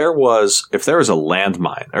 If there was a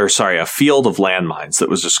landmine, a field of landmines that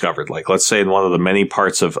was discovered, let's say in one of the many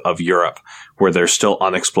parts of Europe where there's still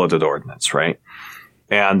unexploded ordnance, right?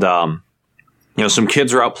 And, some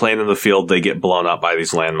kids are out playing in the field, they get blown up by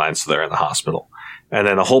these landmines, so they're in the hospital. And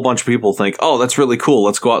then a whole bunch of people think, oh, that's really cool,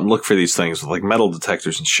 let's go out and look for these things with metal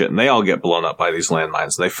detectors and shit. And they all get blown up by these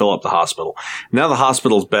landmines, and they fill up the hospital. Now the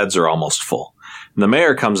hospital's beds are almost full. And the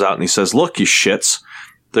mayor comes out and he says, look, you shits,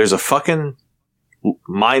 there's a fucking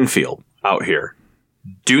minefield out here.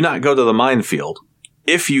 Do not go to the minefield.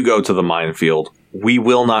 If you go to the minefield, we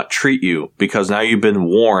will not treat you because now you've been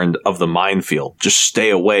warned of the minefield. Just stay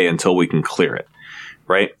away until we can clear it.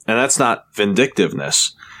 Right? And that's not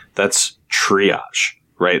vindictiveness. That's triage.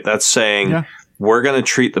 Right? That's saying we're going to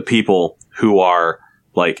treat the people who are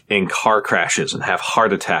in car crashes and have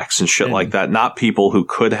heart attacks and shit like that, not people who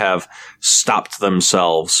could have stopped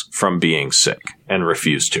themselves from being sick and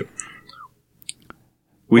refused to.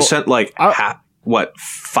 We sent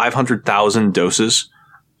 500,000 doses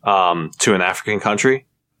to an African country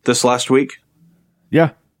this last week. Yeah.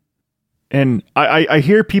 And I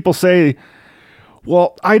hear people say,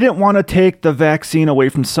 well, I didn't want to take the vaccine away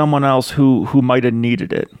from someone else who might have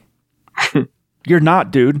needed it. You're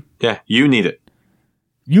not, dude. Yeah, you need it.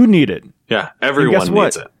 You need it. Yeah, everyone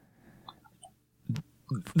needs it.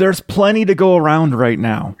 There's plenty to go around right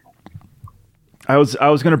now. I was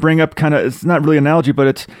going to bring up it's not really an analogy, but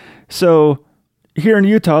it's, so here in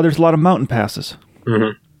Utah, there's a lot of mountain passes.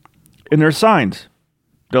 Mm-hmm. And there's signs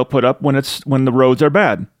they'll put up when the roads are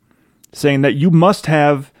bad, saying that you must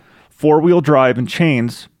have 4-wheel drive and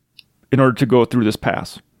chains in order to go through this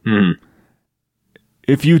pass. Mm-hmm.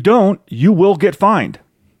 If you don't, you will get fined.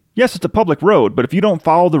 Yes, it's a public road, but if you don't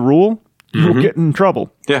follow the rule, you'll get in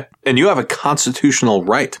trouble. Yeah, and you have a constitutional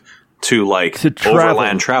right to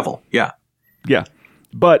overland travel. Yeah. Yeah.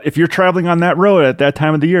 But if you're traveling on that road at that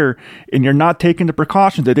time of the year and you're not taking the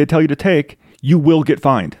precautions that they tell you to take, you will get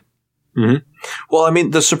fined. Mm-hmm. Well,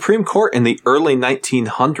 the Supreme Court in the early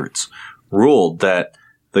 1900s ruled that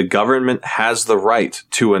the government has the right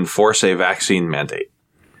to enforce a vaccine mandate.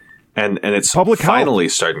 And it's finally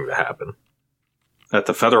starting to happen at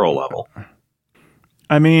the federal level.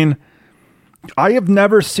 I have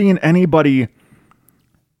never seen anybody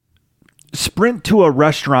sprint to a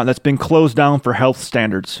restaurant that's been closed down for health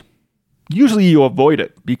standards. Usually you avoid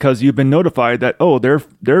it because you've been notified that,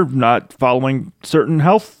 they're not following certain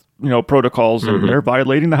health, protocols and they're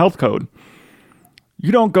violating the health code.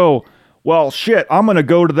 You don't go, well, shit, I'm going to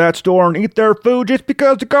go to that store and eat their food just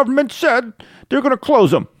because the government said they're going to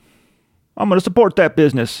close them. I'm going to support that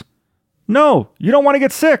business. No, you don't want to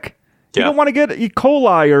get sick. You don't want to get E.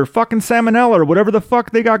 coli or fucking salmonella or whatever the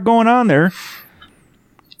fuck they got going on there.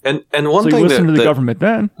 And one so thing listen to the that government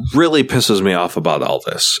then really pisses me off about all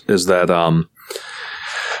this is that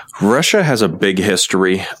Russia has a big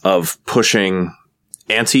history of pushing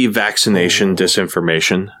anti-vaccination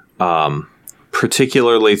disinformation,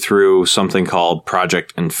 particularly through something called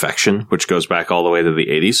Project Infection, which goes back all the way to the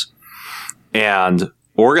 80s. And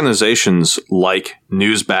organizations like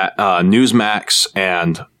Newsmax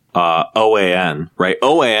and OAN, right?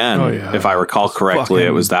 OAN, if I recall correctly, it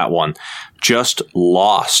was that one, just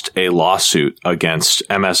lost a lawsuit against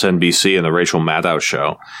MSNBC and the Rachel Maddow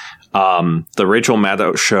show. The Rachel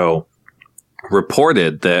Maddow show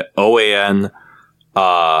reported that OAN,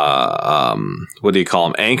 what do you call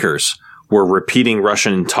them, anchors, were repeating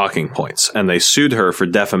Russian talking points, and they sued her for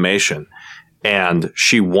defamation. And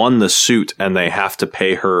she won the suit, and they have to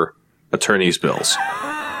pay her attorney's bills.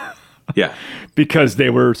 Yeah. Because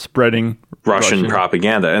they were spreading Russian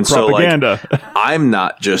propaganda. And propaganda. so, like, I'm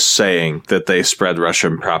not just saying that they spread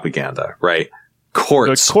Russian propaganda, right?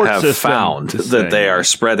 Courts have found that they are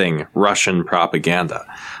spreading Russian propaganda.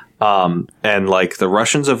 And, like, the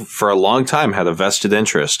Russians have, for a long time, had a vested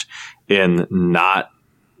interest in not,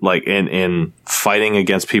 like, in fighting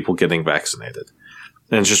against people getting vaccinated.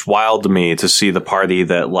 And it's just wild to me to see the party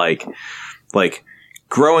that, like,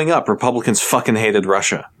 growing up, Republicans fucking hated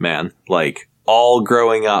Russia, man. Like, all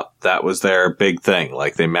growing up, that was their big thing.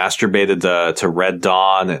 Like, they masturbated to Red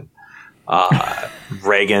Dawn and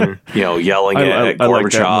Reagan, yelling at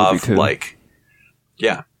Gorbachev. Like,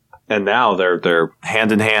 yeah. And now they're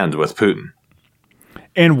hand in hand with Putin.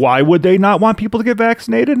 And why would they not want people to get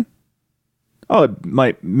vaccinated? Oh, it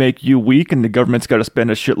might make you weak, and the government's got to spend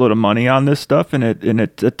a shitload of money on this stuff, and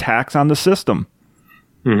it's a tax on the system.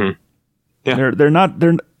 Mm-hmm. Yeah.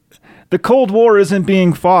 The Cold War isn't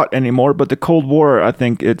being fought anymore, but the Cold War, I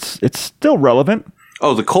think it's still relevant.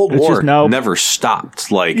 Oh, the Cold War never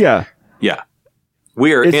stopped. Like, yeah.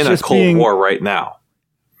 We are in a Cold War right now.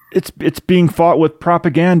 It's being fought with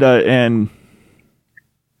propaganda and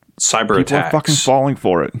cyber people attacks. Are fucking falling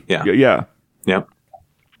for it. Yeah. Yep.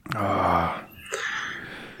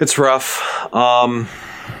 It's rough. But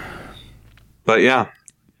yeah,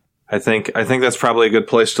 I think that's probably a good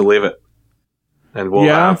place to leave it. And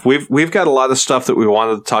we've got a lot of stuff that we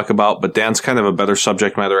wanted to talk about, but Dan's kind of a better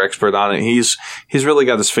subject matter expert on it. He's really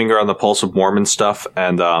got his finger on the pulse of Mormon stuff.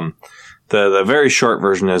 And the very short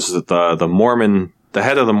version is that the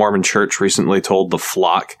head of the Mormon church recently told the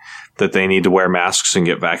flock that they need to wear masks and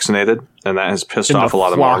get vaccinated, and that has pissed off a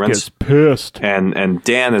lot of Mormons. Is pissed. And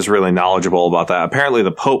Dan is really knowledgeable about that. Apparently,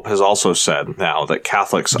 the Pope has also said now that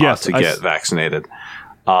Catholics ought to get vaccinated.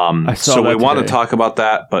 So we want to talk about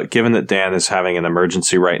that, but given that Dan is having an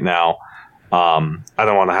emergency right now, I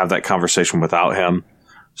don't want to have that conversation without him.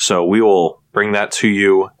 So we will bring that to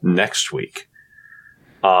you next week.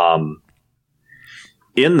 In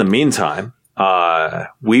the meantime,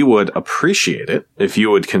 we would appreciate it if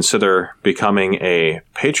you would consider becoming a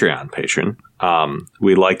Patreon patron.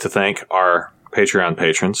 We'd like to thank our Patreon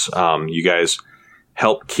patrons. You guys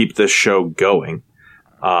help keep this show going.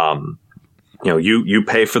 You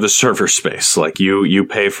pay for the server space. Like, you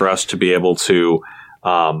pay for us to be able to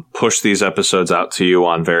push these episodes out to you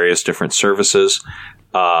on various different services.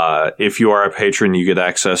 If you are a patron, you get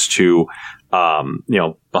access to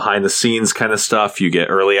behind the scenes kind of stuff. You get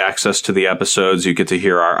early access to the episodes. You get to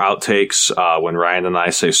hear our outtakes when Ryan and I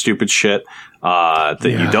say stupid shit that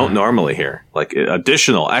you don't normally hear, like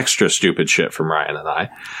additional extra stupid shit from Ryan and I.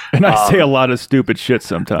 And I say a lot of stupid shit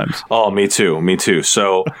sometimes. Oh, me too.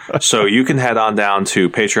 So you can head on down to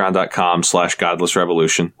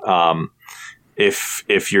patreon.com/godlessrevolution.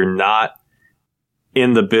 If you're not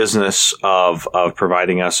in the business of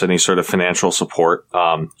providing us any sort of financial support,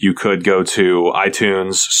 you could go to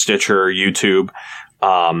iTunes, Stitcher, YouTube,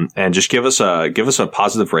 and just give us a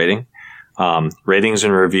positive rating. Ratings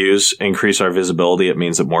and reviews increase our visibility. It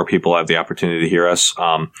means that more people have the opportunity to hear us.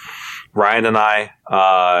 Ryan and I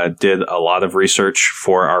did a lot of research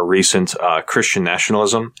for our recent Christian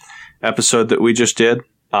nationalism episode that we just did.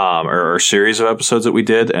 Or series of episodes that we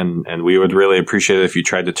did, and we would really appreciate it if you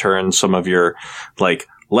tried to turn some of your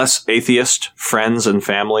less atheist friends and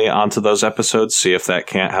family onto those episodes. See if that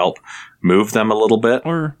can't help move them a little bit,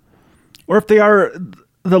 or if they are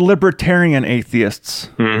the libertarian atheists,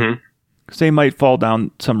 because they might fall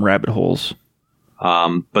down some rabbit holes.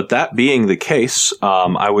 But that being the case,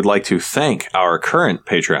 I would like to thank our current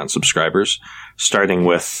Patreon subscribers, starting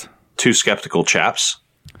with Two Skeptical Chaps.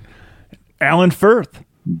 Alan Firth.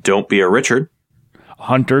 Don't Be a Richard.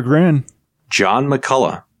 Hunter Grin. John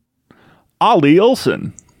McCullough. Ollie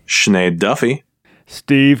Olson. Sinead Duffy.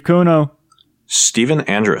 Steve Kuno. Stephen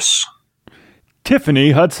Andrus.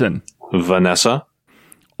 Tiffany Hudson. Vanessa.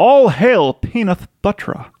 All hail Peanut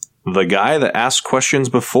Buttra. The guy that asks questions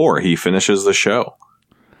before he finishes the show.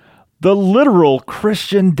 The literal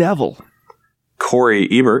Christian devil. Corey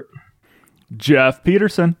Ebert. Jeff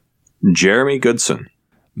Peterson. Jeremy Goodson.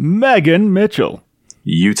 Megan Mitchell.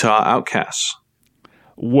 Utah Outcasts.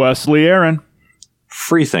 Wesley Aaron.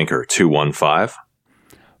 Freethinker 215.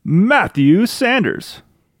 Matthew Sanders.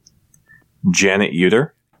 Janet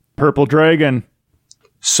Uter. Purple Dragon.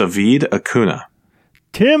 Savid Acuna.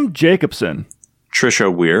 Tim Jacobson.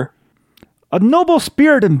 Trisha Weir. A noble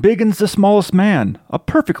spirit embiggens the smallest man. A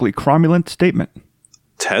perfectly cromulent statement.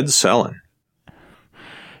 Ted Sellen.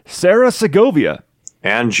 Sarah Segovia.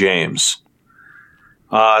 And James.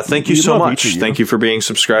 Thank you so much. Thank you for being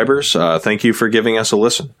subscribers. Thank you for giving us a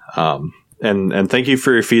listen. And thank you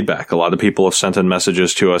for your feedback. A lot of people have sent in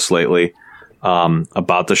messages to us lately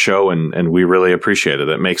about the show, and we really appreciate it.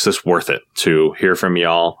 It makes this worth it to hear from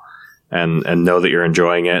y'all and know that you're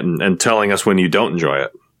enjoying it and telling us when you don't enjoy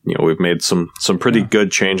it. You know, we've made some pretty good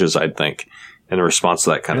changes, I think, in response to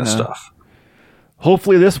that kind of stuff.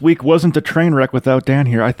 Hopefully this week wasn't a train wreck without Dan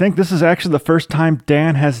here. I think this is actually the first time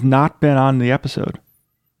Dan has not been on the episode.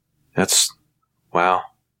 That's, wow.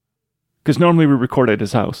 Because normally we record at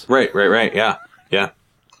his house. Right. Yeah.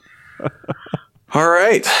 All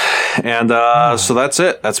right. And so that's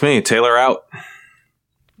it. That's me. Taylor out.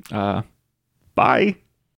 Bye.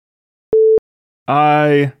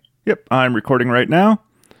 I'm recording right now.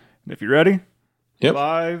 If you're ready. Yep.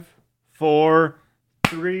 5, 4,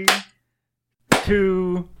 3,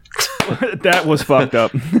 2. That was fucked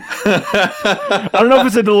up. I don't know if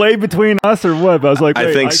it's a delay between us or what, but I was like,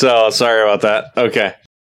 I think so. Sorry about that. Okay.